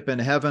citizenship in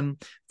heaven,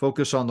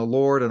 focus on the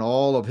Lord and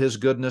all of his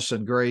goodness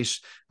and grace.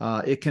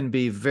 It can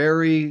be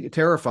very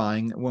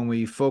terrifying when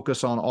we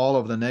focus on all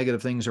of the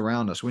negative things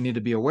around us. We need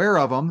to be aware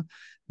of them,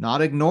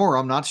 not ignore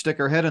them, not stick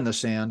our head in the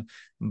sand,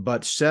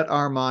 but set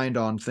our mind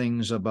on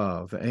things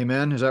above.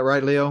 Amen. Is that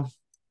right, Leo?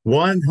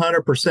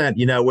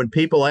 100%. When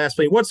people ask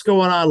me, what's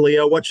going on,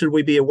 Leo? What should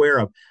we be aware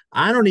of?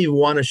 I don't even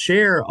want to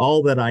share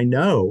all that I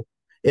know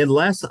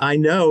unless I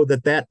know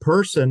that that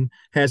person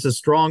has a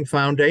strong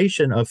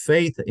foundation of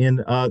faith in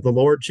the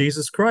Lord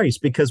Jesus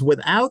Christ, because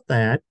without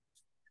that,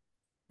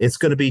 it's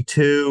going to be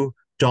too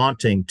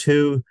daunting,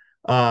 too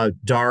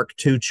dark,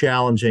 too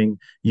challenging.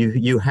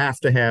 You have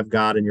to have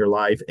God in your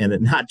life,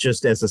 and not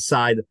just as a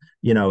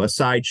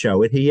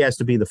sideshow. He has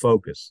to be the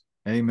focus.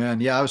 Amen.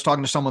 Yeah, I was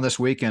talking to someone this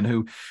weekend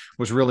who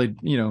was really,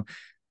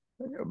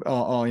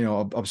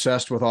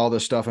 obsessed with all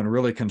this stuff and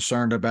really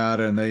concerned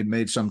about it. And they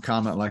made some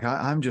comment like,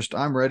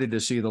 I'm ready to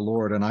see the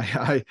Lord. And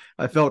I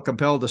felt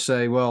compelled to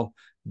say, well,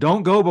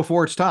 don't go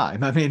before it's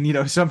time. I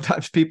mean,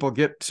 sometimes people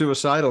get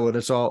suicidal and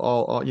it's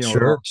all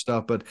Sure.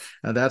 stuff, but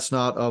that's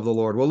not of the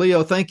Lord. Well,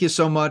 Leo, thank you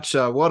so much.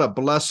 What a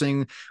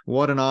blessing.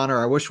 What an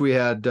honor. I wish we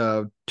had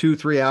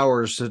 2-3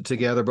 hours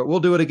together, but we'll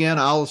do it again.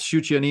 I'll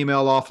shoot you an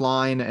email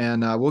offline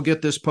and we'll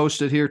get this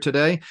posted here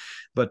today.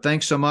 But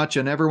thanks so much.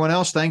 And everyone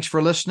else, thanks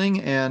for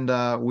listening.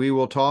 And we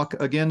will talk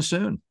again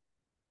soon.